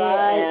day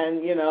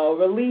and,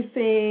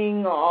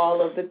 releasing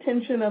all of the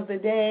tension of the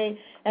day.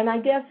 And I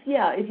guess,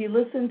 if you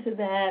listen to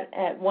that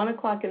at 1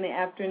 o'clock in the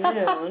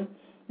afternoon,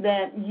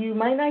 that you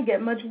might not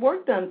get much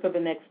work done for the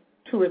next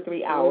 2 or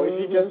 3 hours.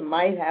 You just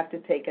might have to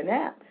take a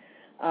nap.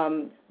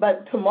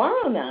 But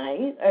tomorrow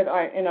night,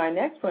 in our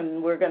next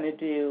one, we're going to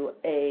do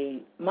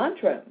a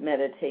mantra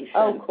meditation.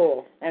 Oh,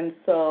 cool. And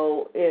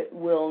so it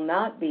will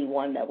not be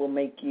one that will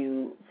make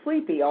you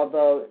sleepy,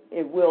 although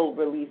it will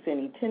release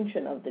any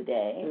tension of the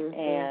day.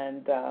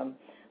 And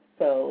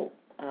so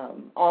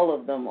all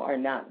of them are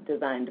not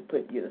designed to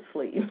put you to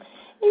sleep.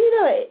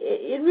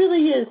 It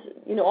really is,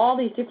 all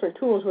these different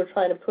tools we're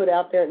trying to put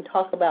out there and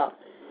talk about.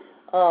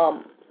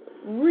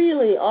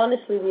 Really,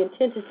 honestly, the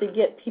intent is to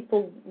get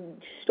people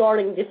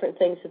starting different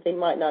things that they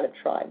might not have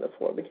tried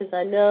before, because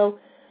I know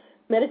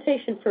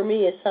meditation for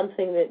me is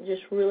something that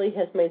just really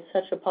has made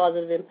such a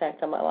positive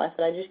impact on my life,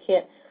 and I just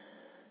can't,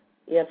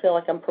 I feel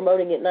like I'm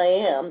promoting it, and I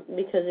am,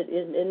 because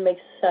it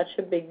makes such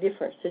a big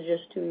difference to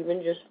just do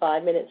even just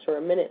 5 minutes or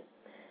a minute.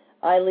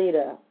 I lead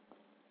a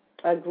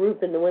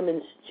group in the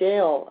women's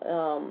jail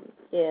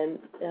and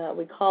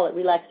we call it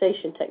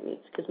relaxation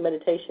techniques because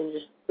meditation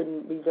just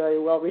wouldn't be very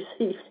well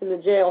received in the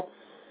jail.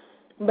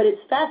 But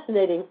it's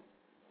fascinating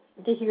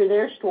to hear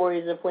their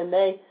stories of when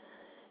they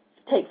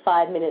take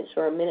 5 minutes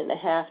or a minute and a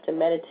half to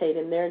meditate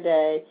in their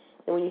day.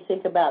 And when you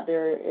think about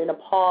they're in a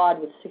pod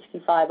with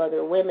 65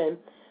 other women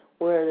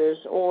where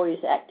there's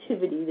always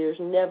activity, there's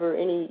never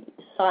any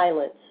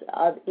silence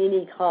of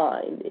any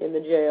kind in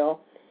the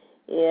jail.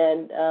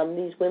 And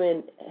these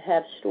women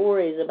have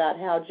stories about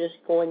how just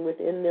going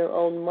within their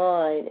own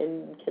mind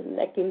and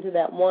connecting to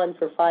that one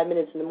for 5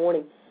 minutes in the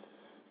morning,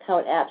 how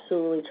it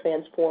absolutely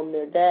transformed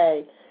their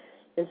day.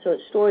 And so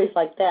it's stories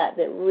like that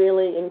that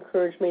really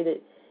encourage me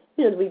that,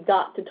 that we've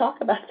got to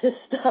talk about this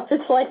stuff.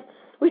 It's like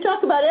we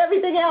talk about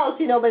everything else,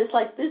 but it's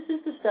like this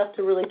is the stuff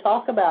to really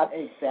talk about.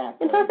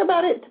 Exactly. And talk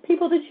about it to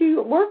people that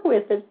you work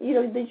with, that you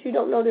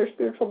don't know their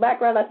spiritual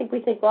background. I think we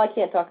think, well, I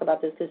can't talk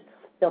about this because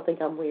they'll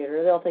think I'm weird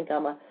or they'll think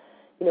I'm an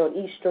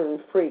Eastern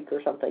freak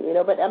or something,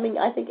 But,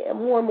 I think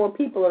more and more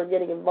people are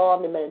getting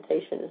involved in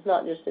meditation. It's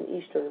not just an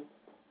Eastern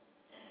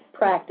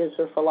practice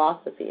or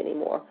philosophy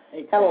anymore.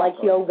 Exactly. Kind of like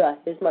yoga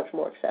is much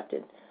more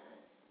accepted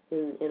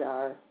in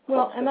our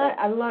Well, and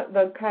I love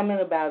the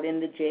comment about in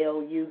the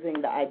jail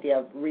using the idea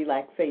of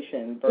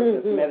relaxation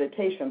versus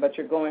meditation, but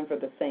you're going for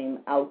the same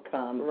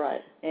outcome.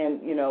 Right. And,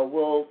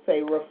 we'll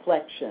say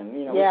reflection.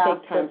 We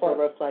take time for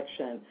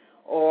reflection.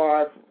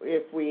 Or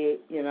if we,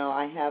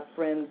 I have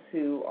friends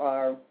who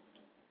are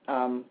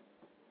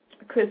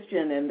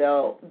Christian and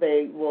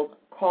they will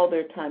call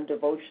their time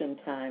devotion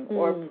time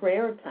or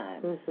prayer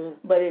time,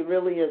 but it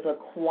really is a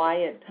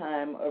quiet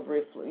time of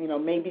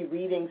maybe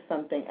reading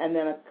something, and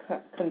then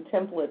a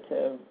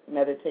contemplative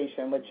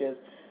meditation, which is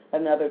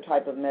another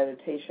type of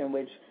meditation,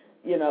 which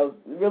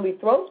really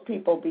throws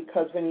people,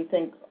 because when you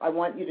think, I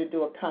want you to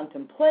do a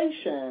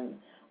contemplation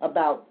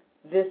about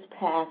this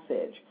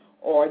passage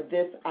or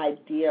this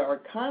idea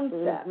or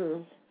concept.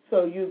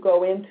 So you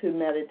go into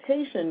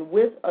meditation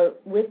with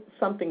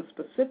something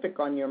specific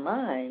on your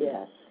mind.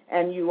 Yes.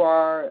 And you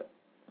are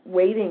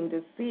waiting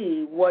to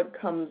see what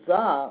comes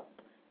up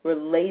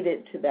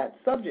related to that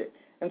subject.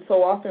 And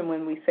so often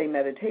when we say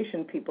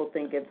meditation, people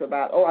think it's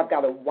about, I've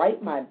got to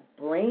wipe my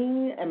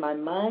brain and my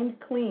mind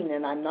clean,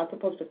 and I'm not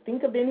supposed to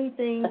think of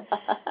anything.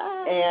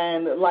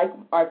 And like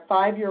our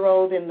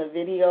 5-year-old in the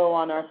video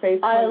on our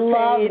Facebook I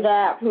love page,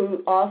 that.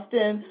 who goes,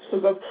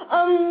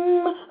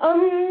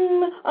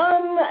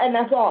 and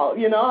that's all.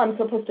 I'm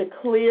supposed to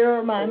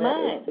clear my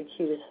mind. That is the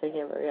cutest thing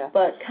ever, yeah.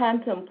 But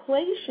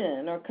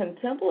contemplation or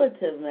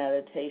contemplative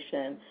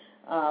meditation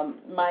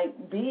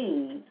might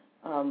be,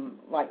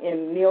 like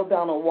in Neale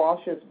Donald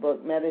Walsch's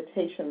book,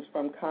 Meditations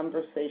from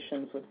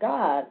Conversations with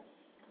God,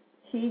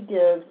 he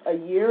gives a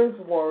year's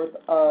worth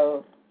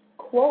of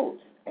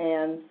quotes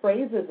and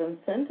phrases and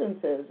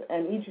sentences,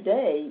 and each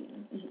day,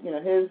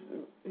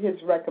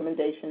 his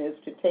recommendation is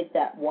to take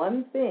that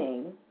one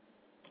thing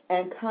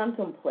and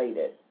contemplate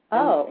it.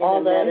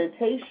 All in a day?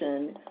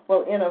 Meditation.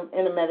 Well, in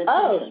a meditation.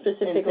 Oh,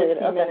 specifically. In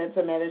 15 minutes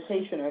of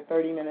meditation or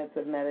 30 minutes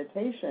of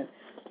meditation.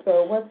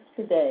 So what's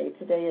today?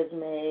 Today is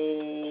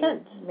May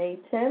 10th. May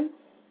 10th.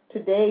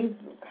 Today's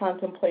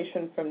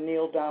contemplation from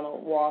Neale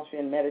Donald Walsch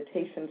in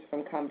Meditations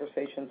from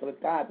Conversations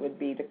with God would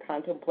be to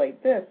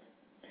contemplate this.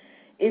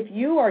 If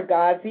you are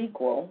God's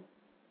equal,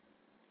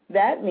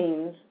 that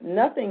means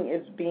nothing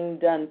is being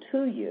done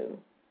to you,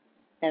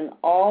 and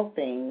all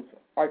things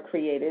are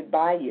created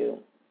by you.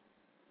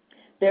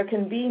 There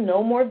can be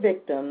no more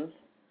victims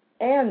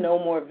and no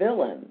more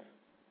villains,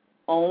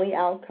 only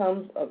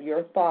outcomes of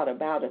your thought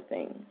about a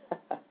thing.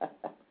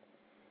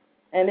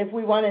 And if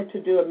we wanted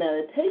to do a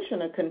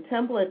meditation, a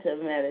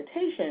contemplative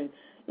meditation,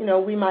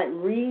 we might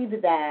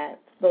read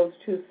those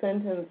two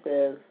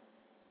sentences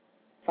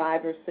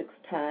 5 or 6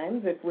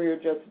 times if we were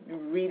just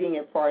reading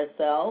it for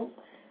ourselves,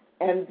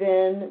 and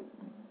then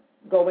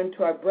go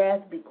into our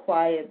breath, be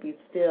quiet, be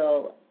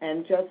still,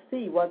 and just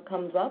see what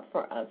comes up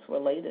for us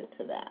related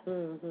to that.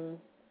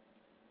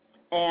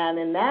 And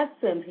in that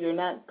sense, you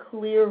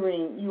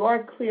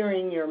are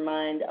clearing your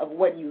mind of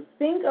what you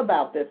think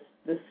about this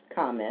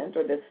comment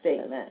or this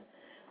statement,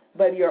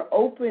 but you're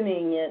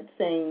opening it,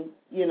 saying,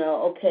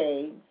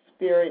 okay,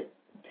 Spirit,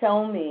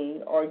 tell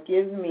me or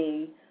give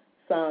me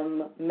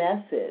some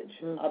message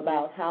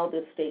about how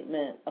this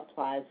statement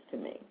applies to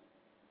me.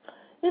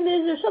 And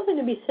there's something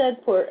to be said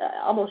for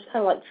almost kind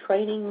of like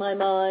training my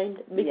mind,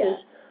 because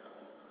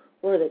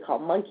what are they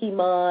called, monkey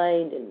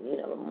mind,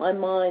 and my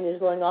mind is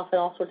going off in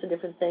all sorts of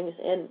different things.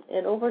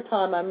 And over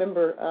time, I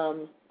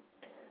remember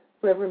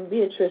Reverend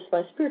Beatrice,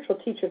 my spiritual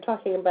teacher,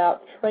 talking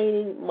about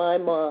training my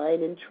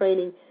mind and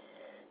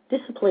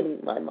disciplining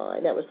my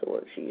mind. That was the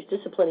word she used,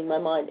 disciplining my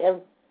mind,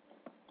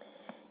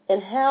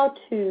 and how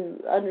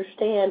to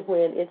understand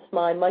when it's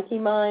my monkey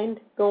mind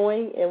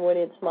going and when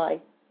it's my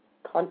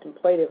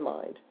contemplative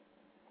mind.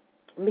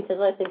 Because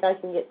I think I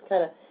can get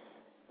kind of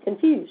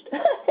confused.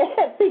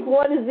 I think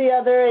one is the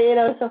other,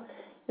 so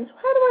how do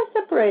I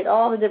separate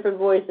all the different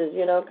voices,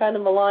 kind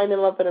of align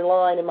them up in a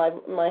line in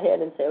my head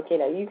and say, okay,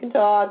 now you can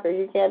talk or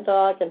you can't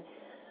talk, and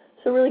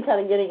so really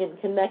kind of getting in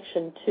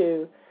connection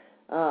to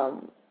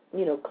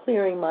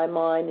clearing my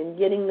mind and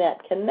getting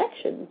that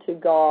connection to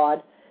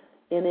God,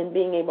 and then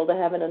being able to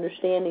have an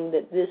understanding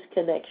that this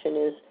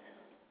connection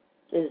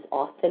is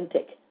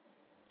authentic.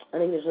 I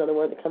think there's another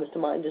word that comes to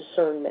mind,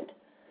 discernment.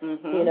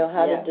 Mm-hmm.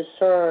 How to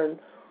discern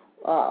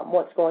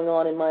what's going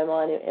on in my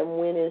mind, and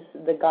when is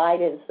the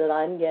guidance that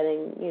I'm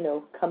getting,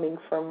 coming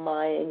from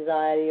my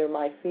anxiety or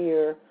my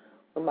fear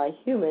or my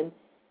human,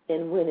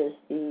 and when is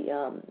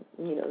the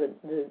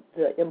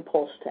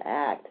impulse to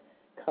act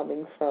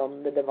coming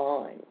from the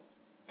divine.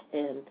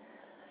 And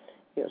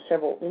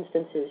several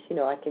instances,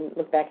 I can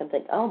look back and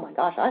think, oh my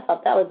gosh, I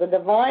thought that was the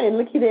divine, and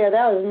looky there,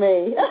 that was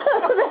me.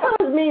 That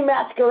was me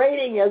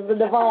masquerading as the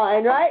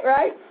divine,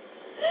 right?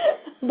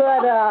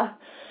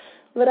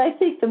 But I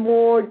think the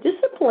more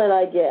discipline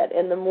I get,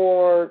 and the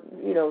more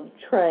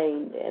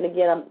trained, and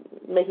again, I'm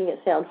making it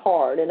sound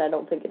hard, and I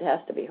don't think it has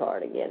to be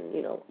hard. Again,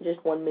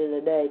 just 1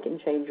 minute a day can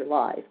change your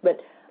life. But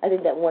I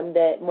think that 1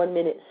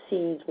 minute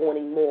seeds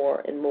wanting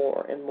more and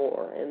more and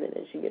more, and then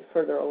as you get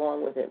further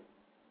along with it,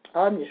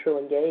 I'm just real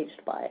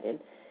engaged by it and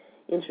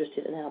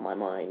interested in how my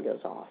mind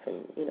goes off,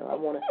 and I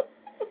want to.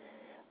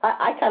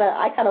 I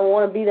kind of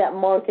want to be that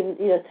monk, and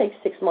take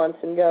 6 months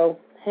and go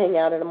hang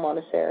out in a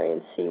monastery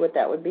and see what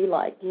that would be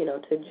like.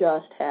 To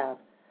just have,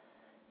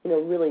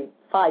 really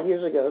 5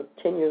 years ago,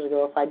 10 years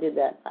ago, if I did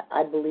that,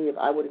 I believe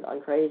I would have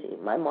gone crazy.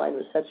 My mind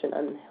was such an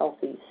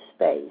unhealthy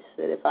space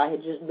that if I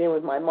had just been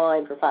with my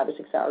mind for 5 or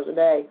 6 hours a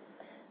day,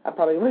 I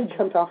probably would have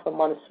jumped off a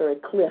monastery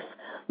cliff.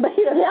 But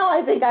now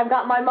I think I've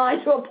got my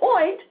mind to a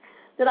point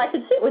that I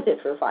could sit with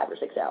it for 5 or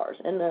 6 hours,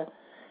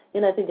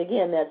 and I think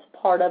again that's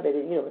part of it.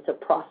 It's a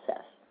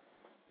process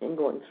in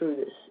going through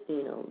this,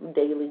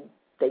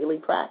 daily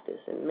practice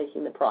and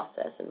making the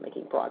process and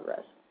making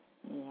progress.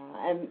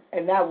 Yeah,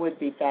 and that would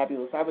be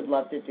fabulous. I would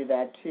love to do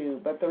that too.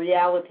 But the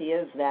reality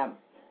is that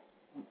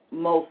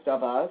most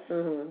of us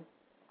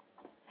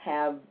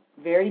have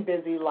very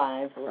busy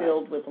lives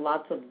filled with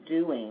lots of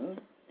doing.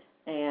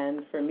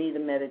 And for me, the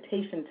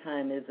meditation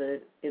time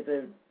is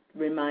a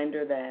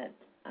reminder that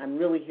I'm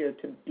really here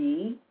to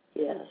be.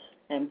 Yes.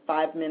 And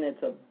 5 minutes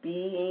of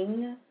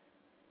being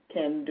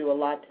can do a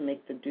lot to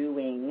make the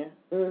doing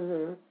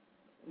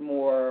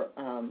more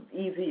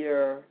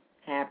easier,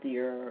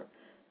 happier,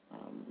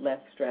 less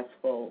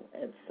stressful,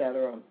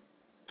 etc.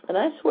 And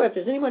I swear, if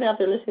there's anyone out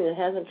there listening that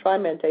hasn't tried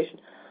meditation,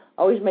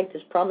 I always make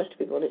this promise to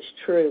people, and it's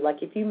true.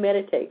 Like if you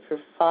meditate for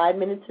 5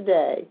 minutes a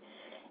day,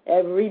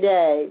 every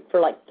day, for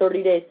like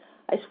 30 days,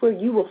 I swear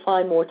you will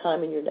find more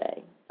time in your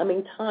day. I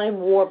mean, time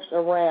warps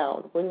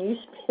around. When you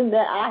spend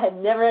that, I have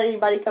never had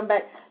anybody come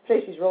back.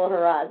 Tracy's rolling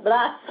her eyes, but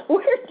I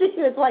swear to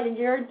you, it's like a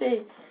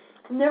guarantee.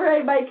 Never had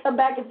anybody come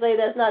back and say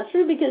that's not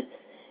true, because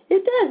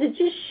it does. It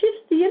just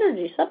shifts the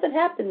energy. Something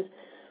happens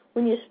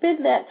when you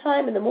spend that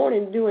time in the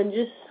morning doing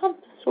just some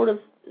sort of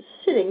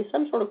sitting,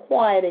 some sort of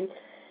quieting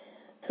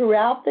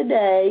throughout the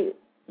day.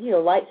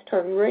 Lights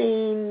turn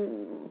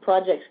green,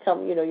 projects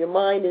come, your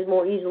mind is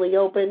more easily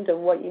open to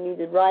what you need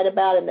to write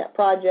about in that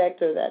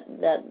project or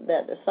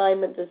that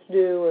assignment that's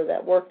due or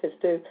that work that's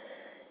due.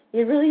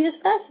 It really is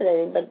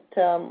fascinating, but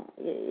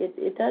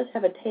it does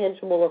have a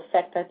tangible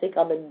effect, I think,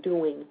 on the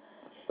doing.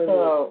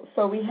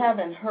 So we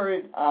haven't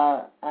heard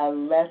a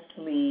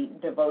Lesley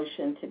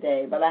devotion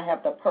today, but I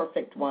have the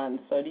perfect one.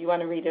 So do you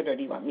want to read it, or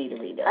do you want me to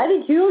read it? I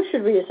think you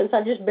should read it, since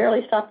I just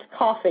barely stopped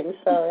coughing.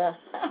 So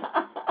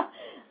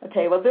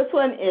Okay, well, this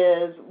one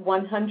is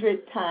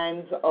 100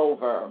 times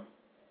over.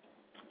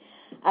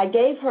 I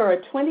gave her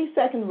a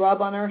 20-second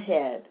rub on her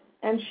head,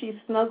 and she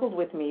snuggled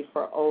with me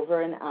for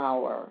over an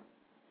hour.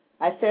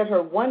 I fed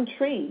her 1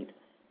 treat,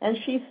 and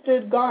she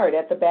stood guard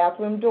at the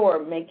bathroom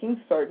door, making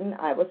certain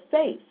I was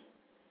safe.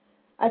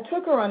 I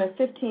took her on a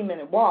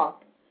 15-minute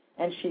walk,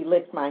 and she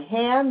licked my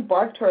hand,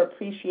 barked her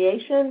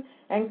appreciation,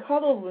 and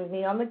cuddled with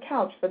me on the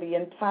couch for the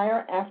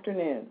entire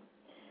afternoon.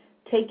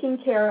 Taking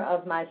care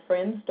of my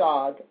friend's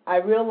dog, I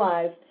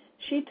realized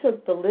she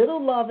took the little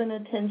love and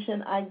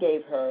attention I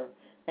gave her,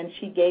 and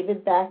she gave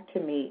it back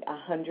to me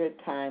 100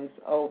 times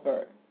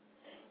over.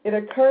 It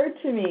occurred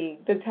to me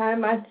the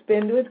time I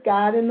spend with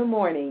God in the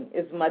morning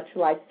is much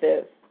like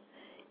this.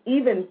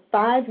 Even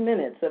 5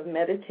 minutes of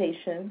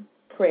meditation,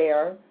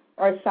 prayer,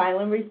 or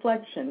silent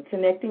reflection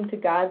connecting to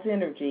God's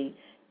energy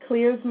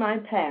clears my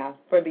path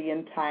for the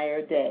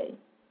entire day.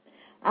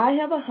 I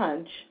have a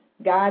hunch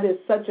God is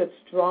such a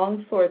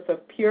strong source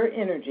of pure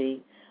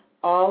energy,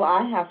 all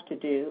I have to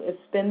do is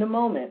spend a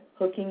moment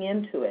hooking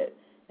into it,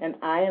 and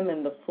I am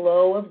in the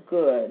flow of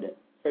good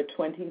for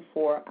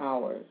 24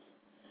 hours.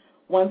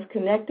 Once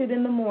connected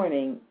in the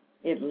morning,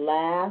 it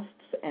lasts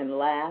and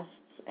lasts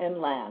and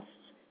lasts,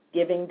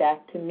 giving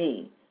back to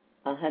me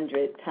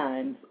 100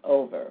 times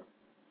over.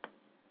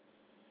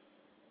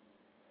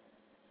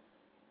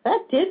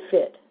 That did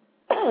fit.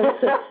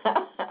 That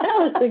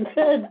was a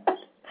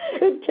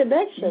good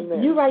connection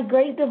there. You write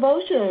great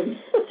devotions.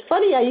 It's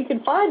funny how you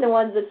can find the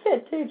ones that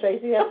fit, too,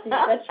 Tracy.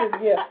 That's your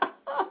gift.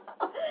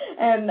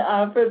 And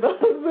for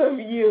those of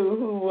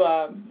you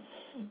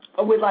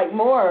who would like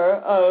more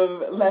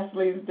of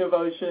Lesley's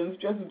devotions,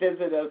 just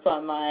visit us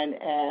online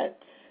at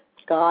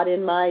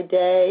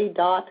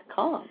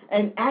godinmyday.com.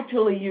 And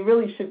actually, you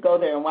really should go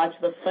there and watch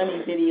the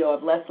funny video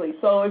of Lesley.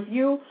 So if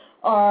you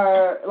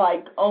are,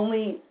 like,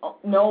 only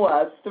know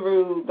us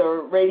through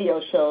the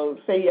radio show,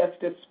 Say Yes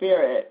to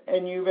Spirit,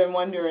 and you've been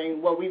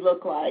wondering what we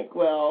look like,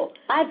 well...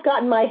 I've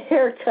gotten my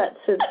hair cut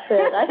since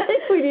then. I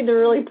think we need to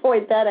really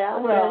point that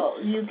out. Well,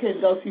 you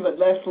can go see what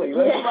Lesley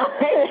looks like. I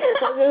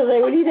was going to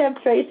say, we need to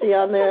have Tracy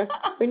on there.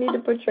 We need to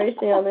put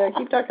Tracy on there.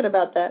 Keep talking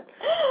about that.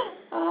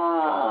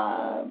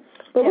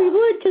 But we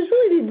would, because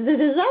really the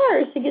desire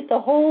is to get the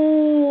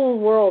whole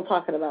world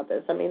talking about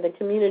this. I mean, the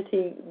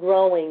community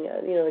growing,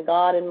 the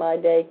God in My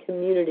Day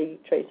community,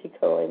 Tracy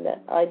coined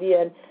that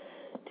idea, and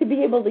to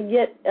be able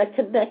to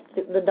connect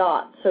the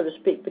dots, so to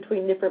speak,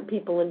 between different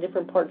people in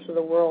different parts of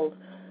the world,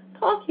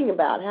 talking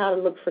about how to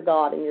look for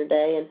God in your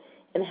day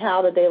and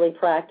how to daily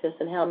practice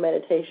and how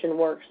meditation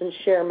works, and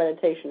share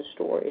meditation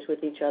stories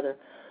with each other.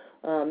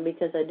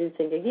 Because I do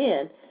think,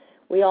 again,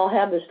 we all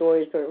have the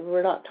stories, but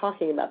we're not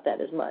talking about that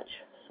as much.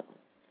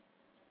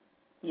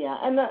 Yeah,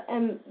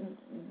 and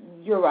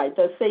you're right.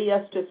 The Say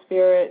Yes to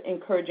Spirit,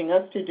 encouraging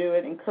us to do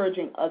it,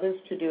 encouraging others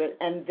to do it,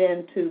 and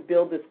then to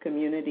build this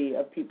community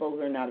of people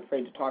who are not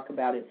afraid to talk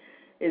about it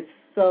is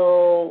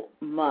so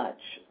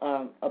much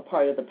a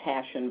part of the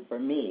passion for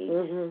me.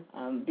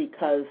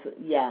 Because,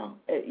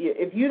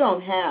 if you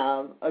don't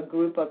have a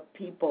group of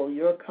people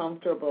you're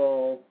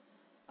comfortable,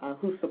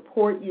 who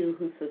support you,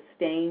 who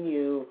sustain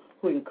you,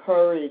 who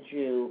encourage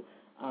you,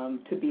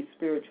 to be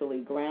spiritually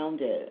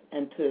grounded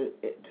and to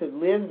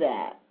live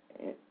that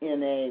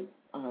in a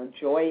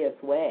joyous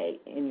way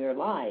in your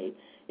life,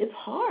 it's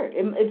hard.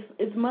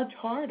 It's much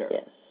harder.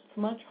 Yes. It's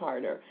much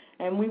harder.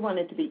 And we want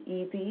it to be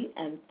easy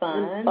and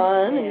fun.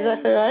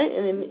 Exactly right,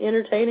 and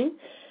entertaining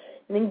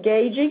and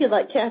engaging. And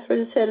like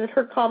Catherine said in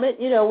her comment,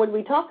 when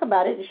we talk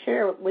about it and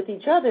share it with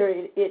each other,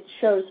 it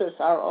shows us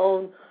our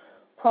own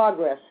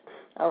progress,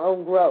 our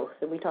own growth.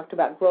 And we talked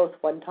about growth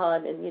one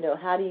time, and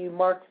how do you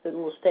mark the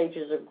little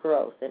stages of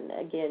growth? And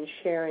again,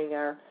 sharing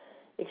our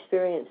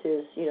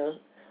experiences.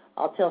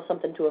 I'll tell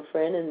something to a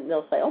friend, and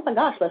they'll say, "Oh my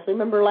gosh, Lesley,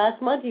 remember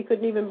last month you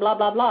couldn't even blah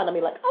blah blah," and I'll be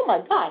like, "Oh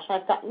my gosh,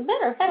 I've gotten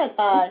better, haven't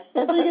I?"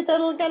 And so you get that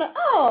little kind of,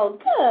 "Oh,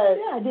 good."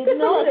 Yeah, I didn't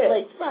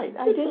notice. Right,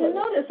 I didn't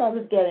notice I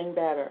was getting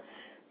better.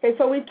 Okay,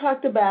 so we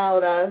talked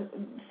about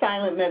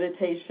silent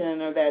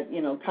meditation, or that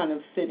kind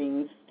of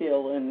sitting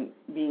still and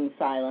being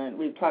silent.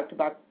 We've talked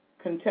about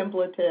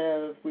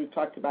contemplative. We've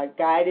talked about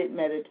guided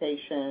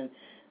meditation.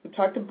 We've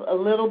talked a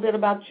little bit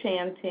about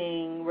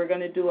chanting. We're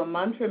going to do a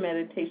mantra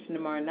meditation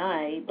tomorrow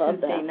night,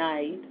 Tuesday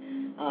night,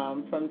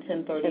 from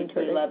 10:30 to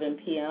 11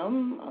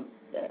 p.m.,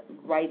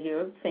 right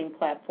here, same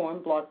platform,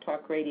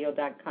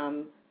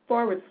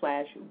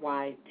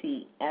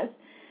 blogtalkradio.com/YTS.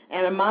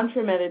 And a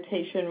mantra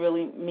meditation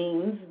really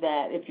means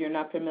that, if you're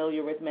not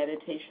familiar with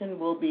meditation,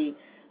 we'll be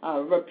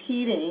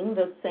repeating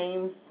the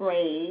same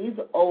phrase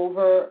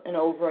over and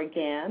over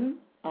again.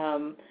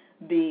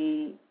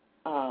 The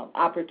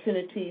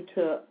opportunity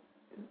to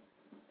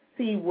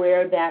see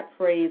where that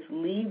phrase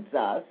leads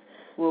us.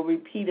 We'll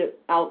repeat it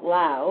out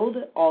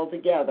loud all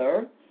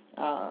together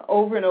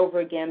over and over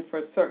again for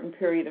a certain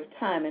period of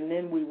time, and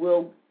then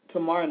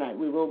tomorrow night,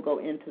 we will go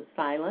into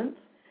silence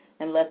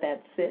and let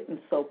that sit and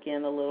soak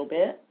in a little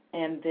bit,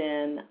 and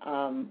then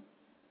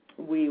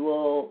we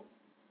will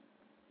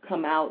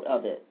come out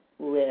of it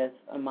with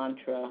a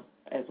mantra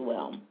as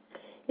well.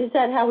 Is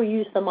that how we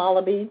use the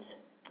mala beads?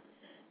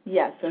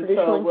 Yes, and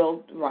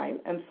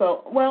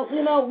so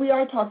we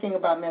are talking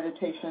about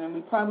meditation, and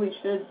we probably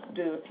should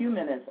do a few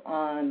minutes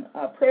on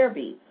prayer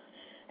beads.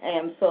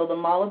 And so the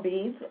mala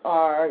beads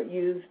are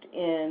used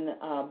in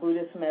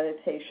Buddhist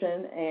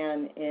meditation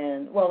and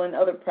in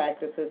other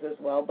practices as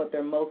well, but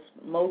they're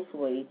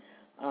mostly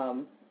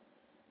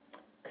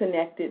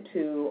connected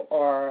to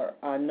or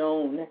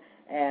known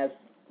as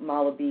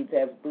mala beads,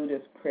 as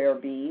Buddhist prayer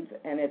beads,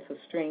 and it's a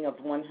string of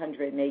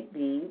 108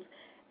 beads.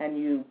 And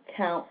you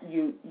count,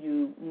 you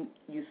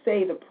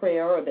say the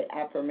prayer or the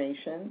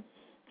affirmation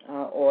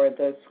or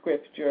the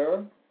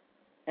scripture,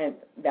 and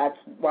that's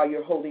while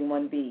you're holding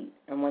one bead.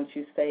 And once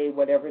you say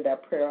whatever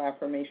that prayer,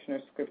 affirmation, or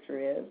scripture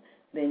is,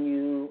 then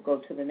you go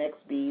to the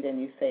next bead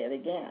and you say it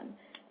again.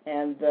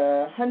 And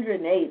the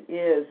 108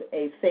 is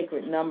a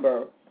sacred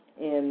number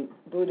in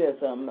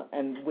Buddhism,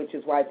 and which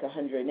is why it's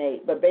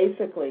 108. But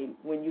basically,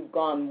 when you've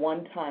gone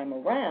one time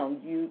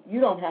around, you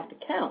don't have to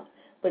count,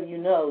 but you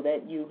know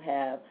that you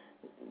have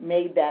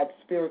made that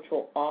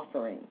spiritual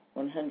offering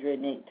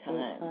 108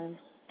 times.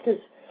 Because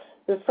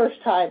the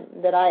first time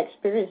that I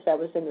experienced that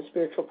was in the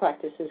spiritual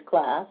practices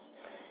class,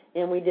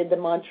 and we did the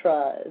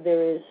mantra,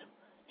 there is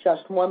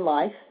just one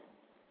life,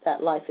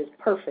 that life is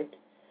perfect,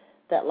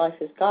 that life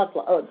is God's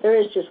life. Oh, there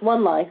is just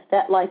one life,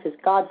 that life is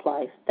God's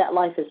life, that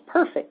life is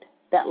perfect,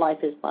 that life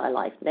is my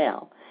life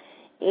now.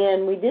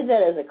 And we did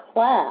that as a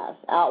class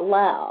out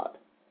loud,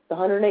 the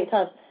 108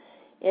 times,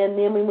 and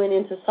then we went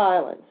into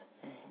silence.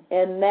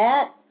 And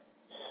that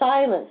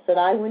silence that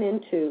I went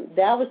into,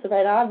 that was the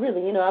night I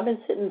really, I've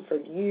been sitting for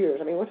years.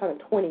 I mean, we're talking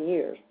 20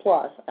 years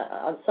plus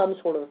on some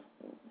sort of,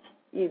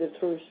 either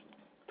through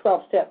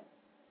 12-step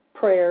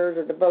prayers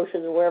or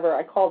devotions or whatever.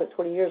 I called it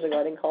 20 years ago.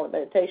 I didn't call it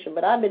meditation,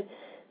 but I've been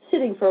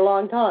sitting for a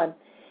long time.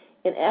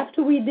 And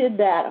after we did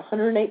that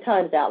 108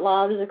 times out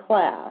loud as a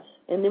class,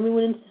 and then we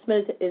went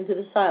into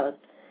the silence,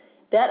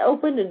 that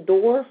opened a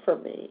door for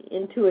me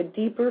into a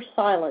deeper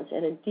silence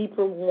and a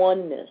deeper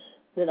oneness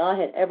than I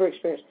had ever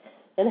experienced.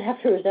 And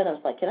after it was done, I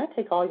was like, can I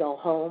take all y'all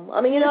home?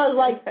 I mean, I was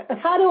like,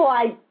 how do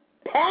I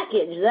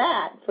package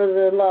that for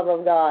the love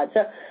of God?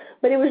 So,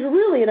 but it was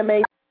really an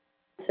amazing.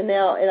 And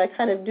now, and I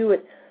kind of do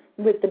it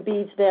with the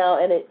beads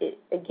now, and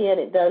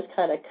it does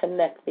kind of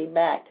connect me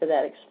back to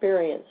that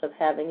experience of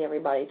having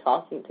everybody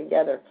talking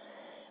together.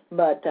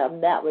 But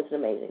that was an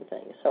amazing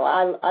thing. So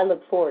I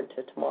look forward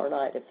to tomorrow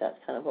night if that's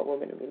kind of what we're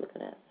going to be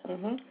looking at.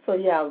 So, So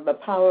yeah, the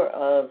power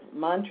of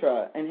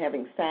mantra and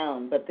having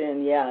sound, but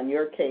then, yeah, in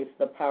your case,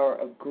 the power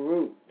of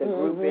group, the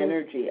group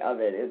energy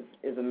of it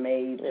is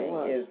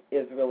amazing,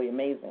 is really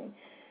amazing.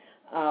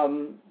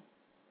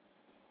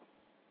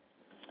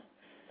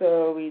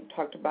 So we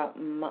talked about,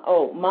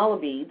 mala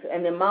beads,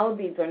 and then mala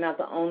beads are not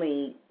the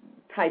only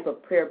type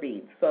of prayer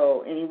beads.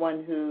 So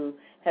anyone who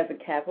has a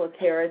Catholic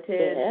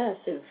heritage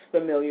is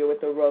familiar with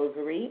the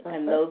rosary,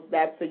 and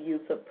that's the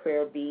use of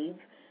prayer beads.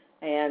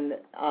 And,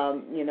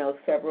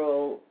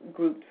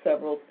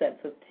 several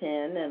sets of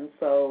 10, and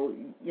so,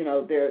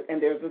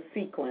 there's a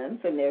sequence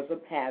and there's a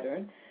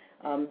pattern.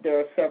 There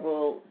are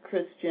several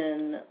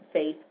Christian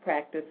faith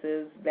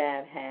practices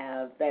that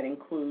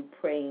include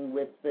praying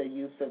with the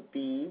use of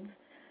beads.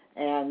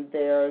 And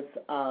there's,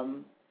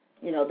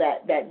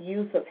 that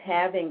use of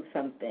having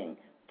something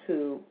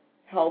to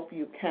help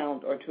you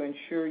count or to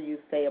ensure you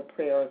say a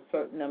prayer a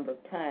certain number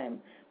of times,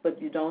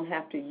 but you don't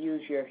have to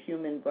use your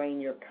human brain,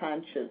 your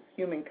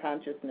human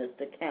consciousness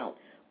to count.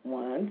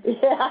 Once.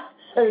 Yeah,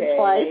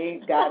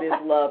 twice. God is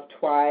love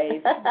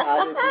twice.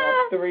 God is love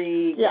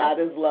three. God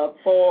is love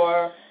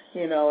four.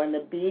 And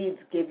the beads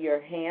give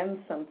your hands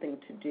something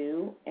to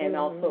do and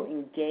also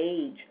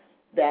engage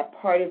that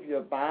part of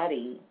your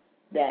body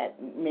that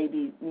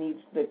maybe needs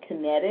the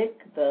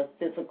kinetic, the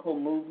physical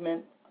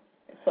movement.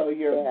 So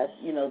you're,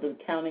 the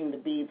counting the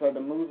beads or the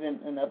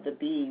movement of the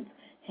beads,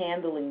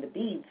 handling the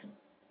beads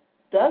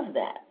does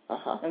that.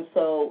 And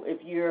so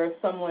if you're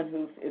someone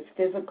who is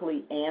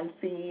physically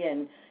antsy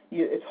and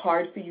it's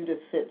hard for you to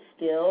sit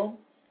still,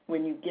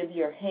 when you give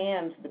your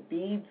hands the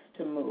beads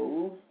to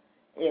move,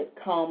 it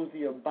calms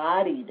your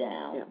body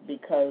down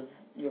because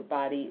your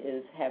body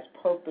has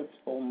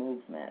purposeful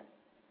movement.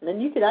 And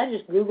then I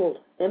just Googled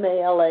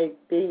MALA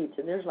beads,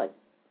 and there's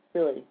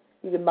you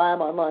can buy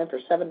them online for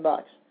 $7.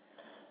 So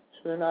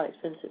they're not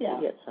expensive to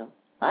get some.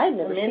 I had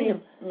never seen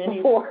them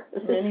before.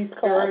 Many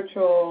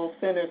spiritual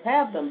centers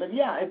have them, but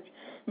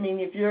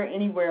if you're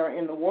anywhere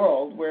in the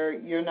world where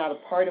you're not a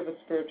part of a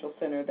spiritual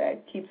center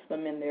that keeps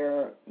them in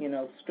their,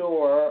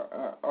 store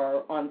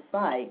or on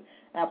site,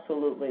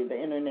 absolutely, the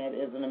internet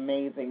is an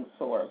amazing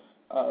source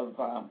of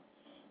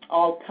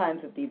all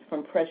kinds of beads,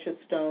 from precious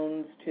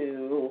stones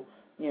to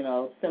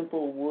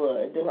simple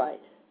wood. Right.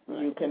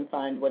 You can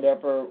find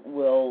whatever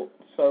will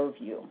serve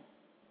you.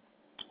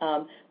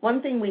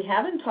 One thing we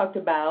haven't talked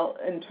about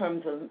in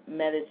terms of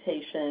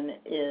meditation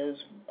is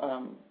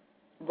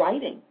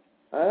writing.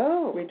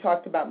 Oh. We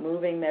talked about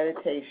moving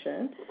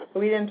meditation, but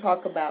we didn't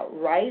talk about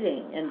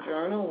writing and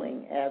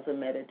journaling as a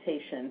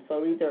meditation.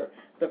 So either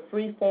the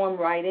free-form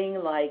writing,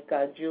 like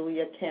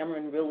Julia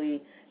Cameron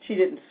she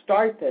didn't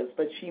start this,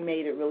 but she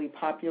made it really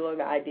popular,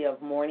 the idea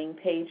of morning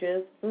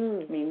pages.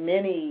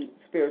 Many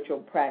spiritual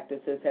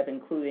practices have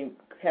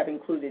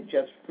included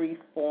just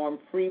free-form,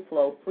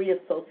 free-flow, free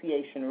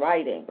association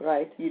writing.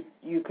 Right.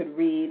 You could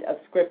read a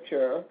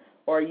scripture,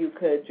 or you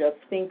could just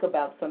think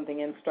about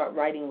something and start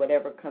writing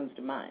whatever comes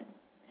to mind.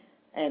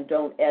 And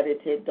don't edit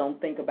it, don't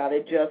think about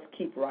it, just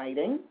keep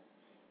writing.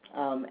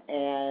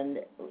 And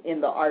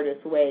in the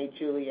artist way,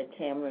 Julia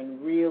Cameron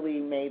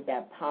really made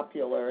that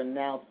popular, and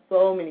now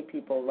so many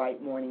people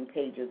write morning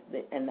pages.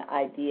 And the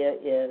idea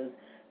is,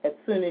 as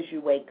soon as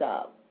you wake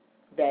up,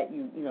 that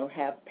you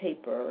have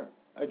paper,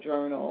 a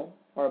journal,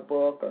 or a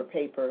book or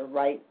paper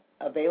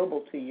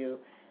available to you,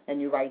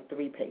 and you write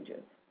 3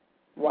 pages.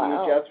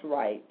 Wow. You just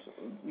write,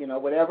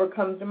 whatever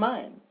comes to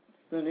mind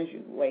as soon as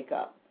you wake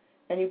up.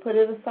 And you put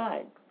it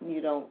aside.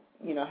 You don't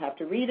have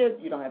to read it.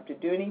 You don't have to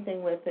do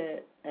anything with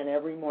it. And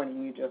every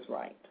morning you just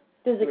write.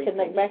 Does it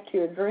connect back to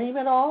your dream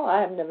at all?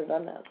 I have never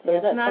done that. So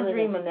it's not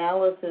dream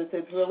analysis.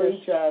 It's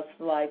really just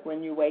like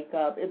when you wake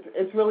up.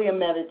 It's really a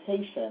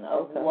meditation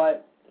of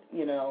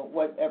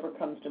whatever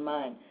comes to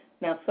mind.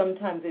 Now,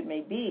 sometimes it may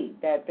be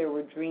that there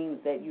were dreams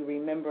that you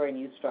remember and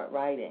you start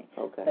writing.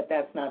 Okay. But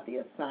that's not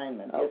the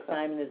assignment. The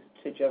assignment is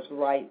to just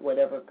write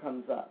whatever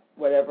comes up,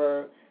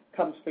 whatever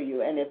comes for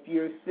you. And if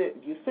you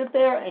sit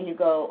there and you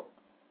go,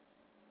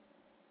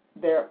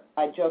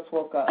 I just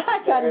woke up. I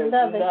got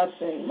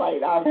nothing.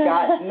 Right, I've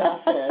got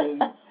nothing.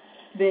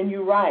 Then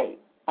you write,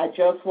 I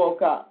just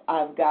woke up.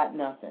 I've got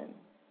nothing.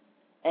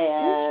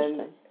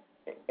 And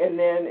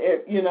then,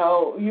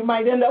 you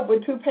might end up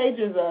with 2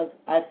 pages of,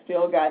 I've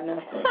still got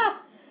nothing.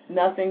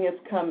 Nothing is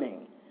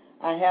coming.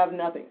 I have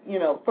nothing. You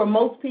know, for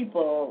most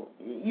people,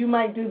 you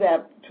might do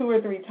that 2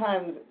 or 3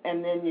 times,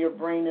 and then your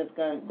brain is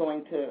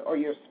going to, or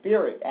your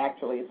spirit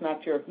actually, it's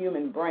not your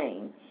human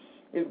brain,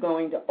 is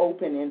going to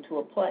open into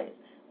a place.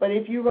 But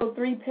if you wrote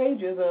 3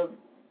 pages of,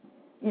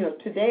 you know,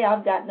 today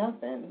I've got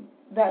nothing,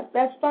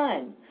 that's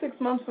fine. 6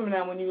 months from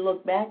now when you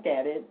look back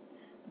at it,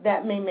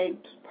 that may make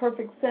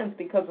perfect sense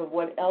because of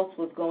what else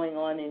was going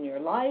on in your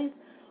life,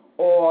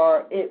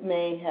 or it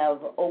may have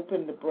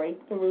opened the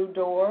breakthrough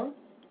door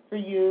for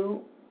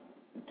you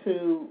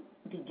to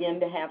begin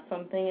to have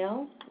something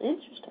else.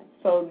 Interesting.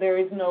 So there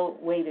is no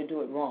way to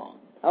do it wrong.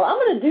 Oh, I'm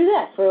going to do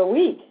that for a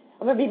week.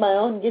 I'm going to be my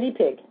own guinea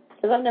pig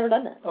because I've never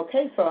done that.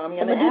 Okay, so I'm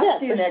going to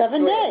ask you for next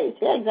 7 week. days.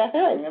 Yeah,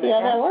 exactly right. See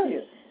how that works.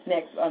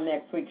 On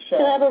next week's show.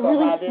 Can I have a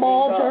really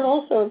small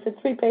journal, so if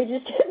it's 3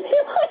 pages, can it be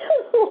like a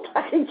little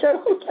tiny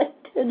journal, like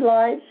 10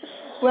 lines?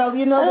 Well,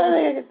 you know,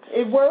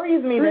 it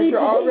worries me that you're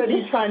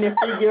already trying to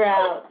figure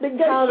out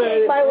how to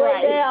take my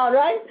way down,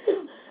 right?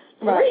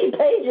 3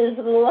 pages,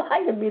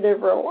 I could be there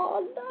for a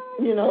long time.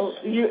 You know,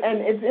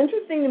 and it's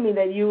interesting to me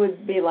that you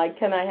would be like,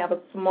 can I have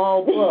a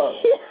small book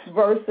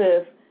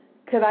versus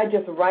could I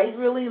just write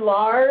really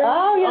large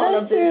on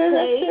a big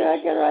page? That's true. I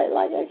can write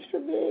like extra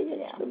big.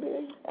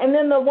 And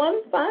then the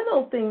one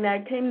final thing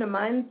that came to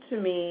mind to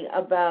me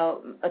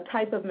about a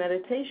type of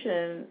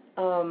meditation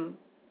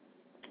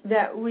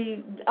that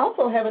we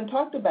also haven't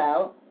talked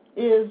about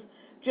is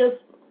just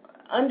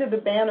under the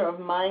banner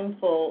of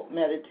mindful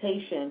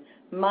meditation,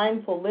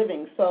 mindful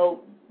living.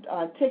 So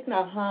Thich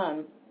Nhat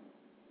Hanh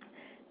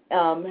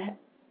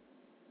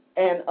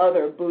and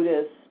other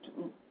Buddhist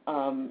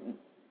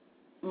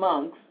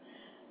monks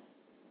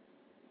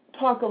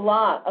talk a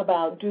lot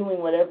about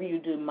doing whatever you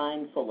do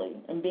mindfully,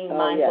 and being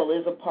mindful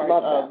is a part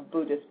of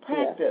Buddhist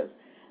practice.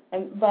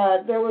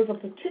 But there was a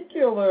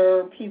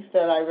particular piece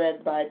that I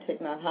read by Thich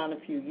Nhat Hanh a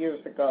few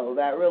years ago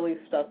that really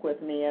stuck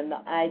with me, and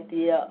the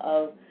idea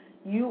of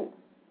you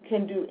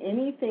can do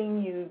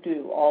anything you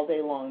do all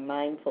day long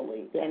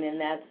mindfully, and in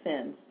that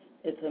sense,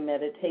 it's a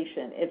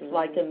meditation. It's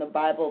like in the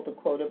Bible, the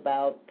quote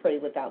about pray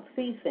without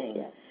ceasing.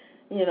 Yes.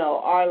 You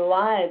know, our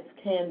lives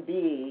can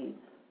be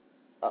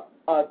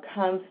a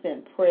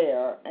constant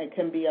prayer and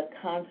can be a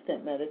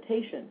constant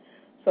meditation.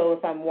 So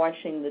if I'm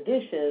washing the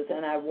dishes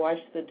and I wash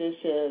the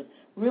dishes,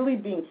 really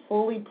being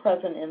fully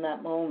present in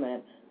that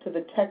moment to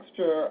the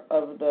texture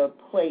of the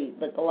plate,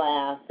 the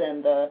glass,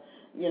 and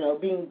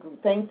being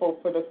thankful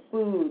for the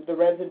food, the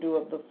residue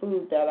of the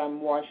food that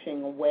I'm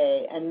washing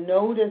away, and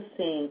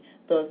noticing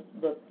the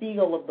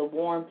feel of the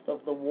warmth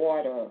of the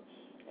water,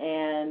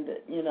 and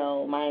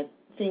my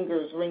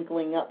fingers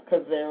wrinkling up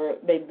because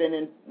they've been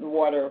in the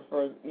water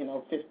for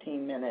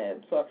 15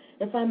 minutes. Or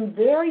if I'm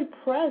very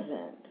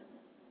present,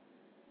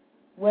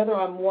 whether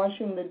I'm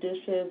washing the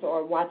dishes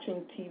or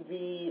watching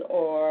TV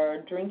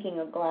or drinking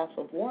a glass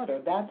of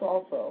water, that's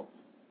also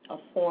a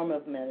form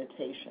of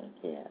meditation.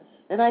 Yes,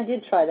 and I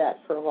did try that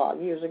for a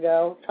while years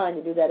ago, trying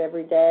to do that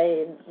every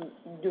day and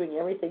doing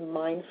everything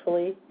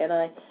mindfully, and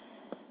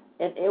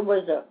it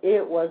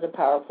was a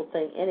powerful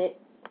thing, and it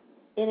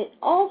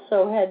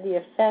also had the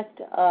effect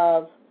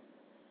of, I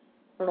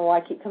don't know why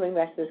I keep coming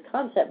back to this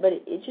concept, but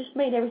it just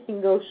made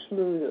everything go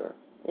smoother.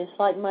 It's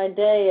like my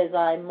day, as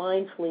I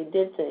mindfully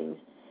did things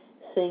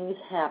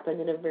happened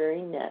in a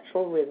very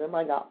natural rhythm.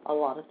 I got a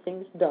lot of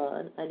things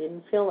done. I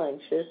didn't feel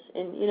anxious.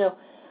 And,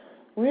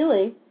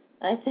 really,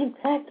 I think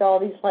back to all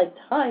these,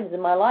 times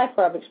in my life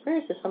where I've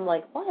experienced this, I'm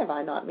like, why have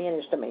I not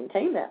managed to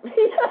maintain that?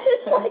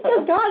 It's like,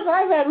 oh, gosh,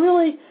 I've had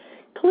really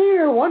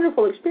clear,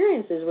 wonderful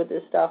experiences with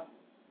this stuff.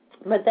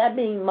 But that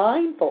being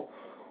mindful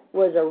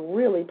was a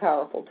really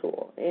powerful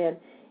tool. And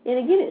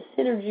again, it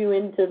centered you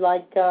into,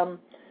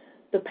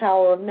 the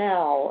power of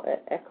now,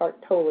 Eckhart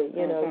Tolle,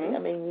 I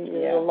mean,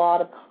 there's a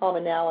lot of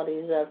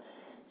commonalities of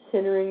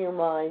centering your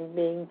mind,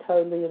 being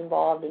totally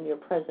involved in your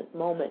present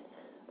moment,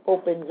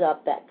 opens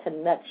up that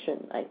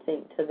connection, I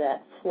think, to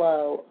that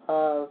flow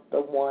of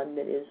the one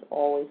that is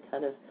always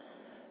kind of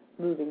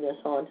moving us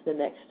on to the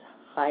next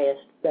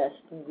highest,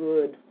 best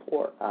good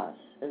for us.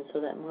 And so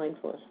that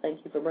mindfulness,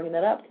 thank you for bringing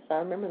that up, because I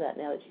remember that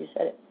now that you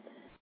said it.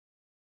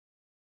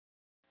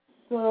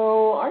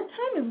 So our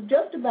time is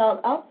just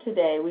about up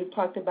today. We've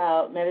talked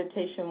about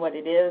meditation, what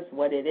it is,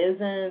 what it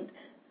isn't,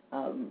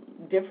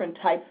 different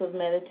types of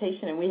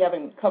meditation, and we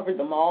haven't covered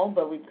them all,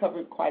 but we've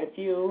covered quite a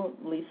few,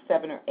 at least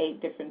 7 or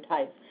 8 different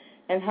types,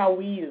 and how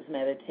we use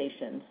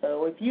meditation.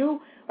 So if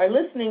you are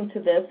listening to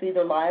this,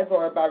 either live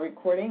or by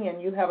recording,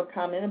 and you have a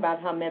comment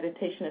about how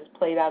meditation has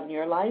played out in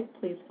your life,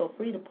 please feel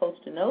free to post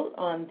a note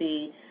on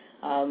the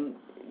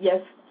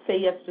Say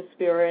Yes to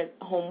Spirit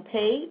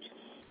homepage.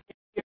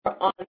 If you're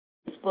on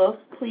Facebook,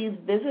 please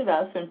visit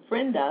us and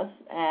friend us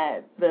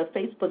at the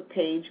Facebook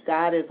page,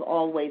 God is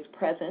Always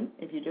Present.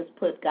 If you just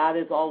put God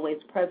is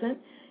Always Present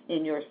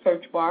in your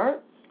search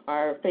bar,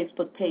 our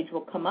Facebook page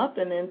will come up,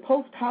 and then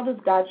post how does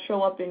God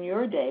show up in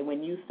your day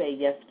when you say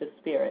yes to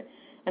Spirit.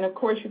 And, of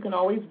course, you can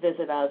always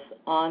visit us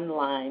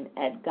online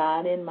at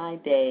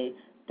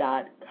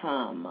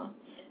godinmyday.com.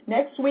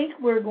 Next week,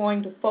 we're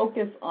going to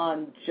focus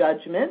on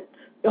judgment,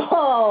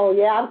 Oh,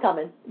 yeah, I'm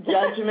coming.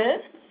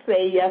 Judgment.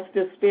 Say yes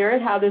to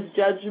Spirit. How is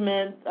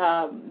judgment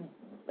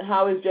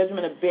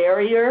a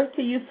barrier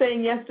to you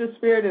saying yes to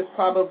Spirit is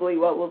probably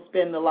what we'll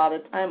spend a lot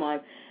of time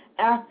on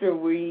after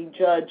we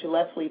judge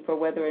Lesley for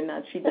whether or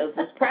not she does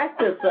this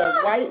practice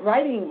of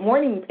writing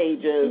morning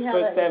pages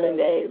for 7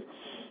 days.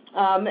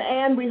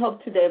 And we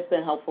hope today has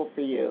been helpful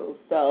for you.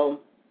 So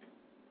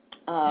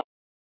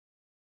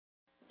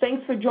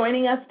thanks for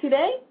joining us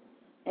today.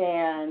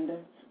 And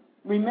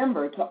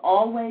remember to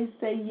always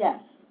say yes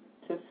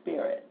to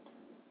Spirit.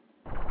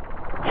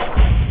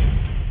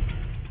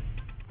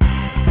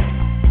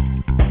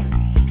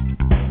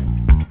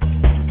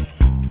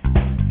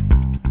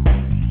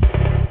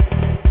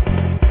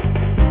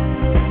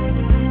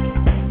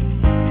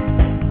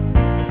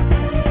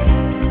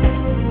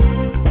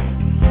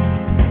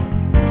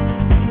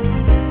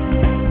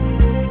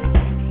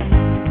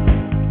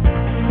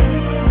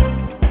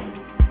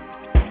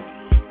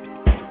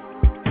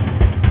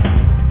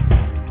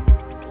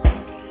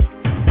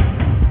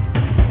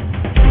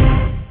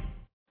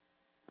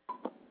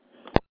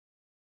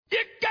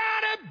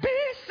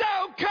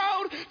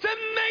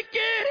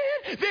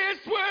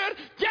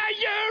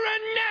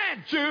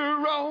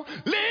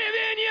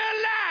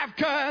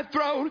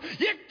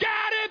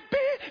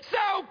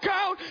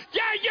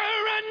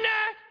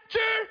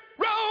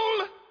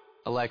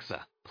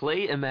 Alexa,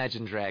 play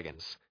Imagine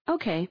Dragons.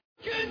 Okay.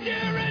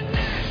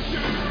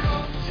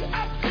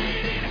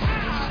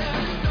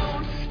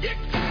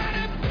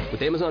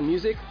 With Amazon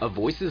Music, a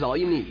voice is all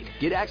you need.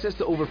 Get access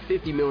to over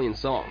 50 million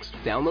songs.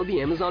 Download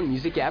the Amazon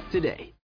Music app today.